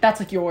 That's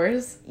like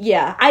yours.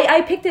 Yeah,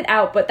 I picked it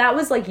out, but that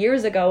was like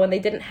years ago, and they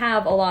didn't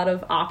have a lot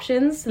of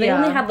options. So they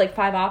only had like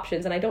 5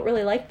 options, and I don't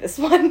really like this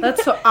one.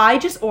 That's so. I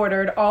just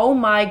ordered. Oh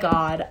my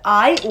god!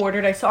 I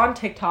saw on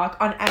TikTok,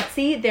 on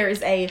Etsy. There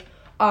is a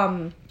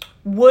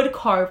wood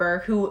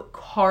carver who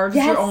carves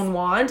your own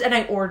wand, and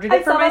I ordered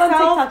it for myself.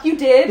 On TikTok. You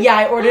did? Yeah,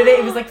 I ordered it.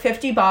 It was like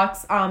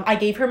 $50. I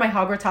gave her my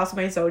Hogwarts house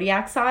with my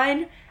zodiac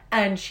sign,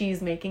 and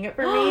she's making it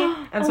for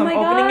me. And so I'm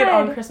opening it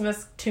on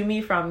Christmas to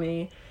me from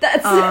me.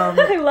 That's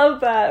I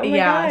love that. Oh my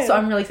God. So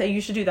I'm really excited.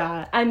 You should do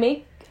that. I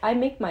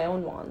make my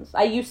own wands.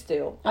 I used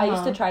to. I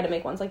used to try to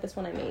make ones like this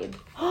one I made.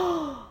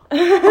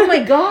 Oh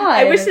my god!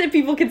 I wish that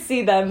people could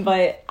see them,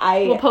 but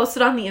we'll post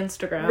it on the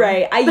Instagram.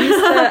 Right.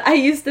 I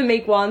used to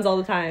make wands all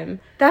the time.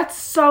 That's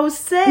so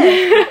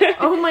sick.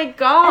 Oh my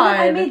god!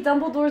 And then I made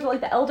Dumbledore's like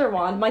the Elder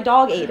Wand. My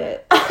dog ate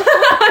it.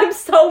 I'm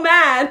so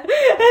mad.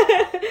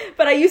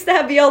 But I used to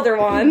have the Elder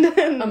Wand.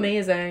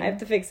 Amazing. I have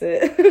to fix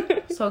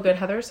it. So good.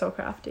 Heather's so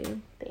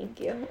crafty. Thank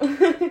you.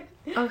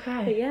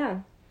 Okay. But yeah.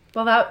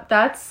 Well,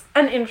 that's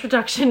an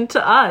introduction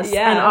to us and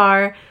Yeah.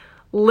 our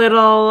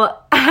little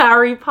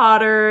Harry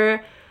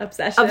Potter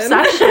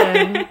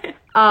obsession.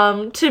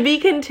 To be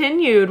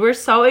continued. We're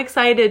so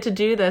excited to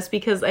do this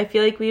because I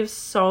feel like we have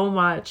so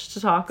much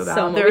to talk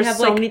about. There are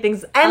so many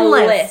things.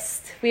 Endless. A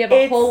list. We have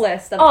a whole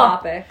list of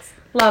topics.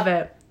 Love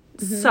it.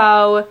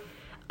 So,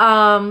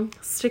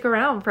 stick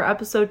around for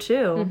episode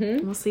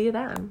 2. We'll see you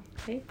then.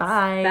 Thanks.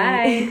 Bye.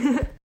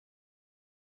 Bye.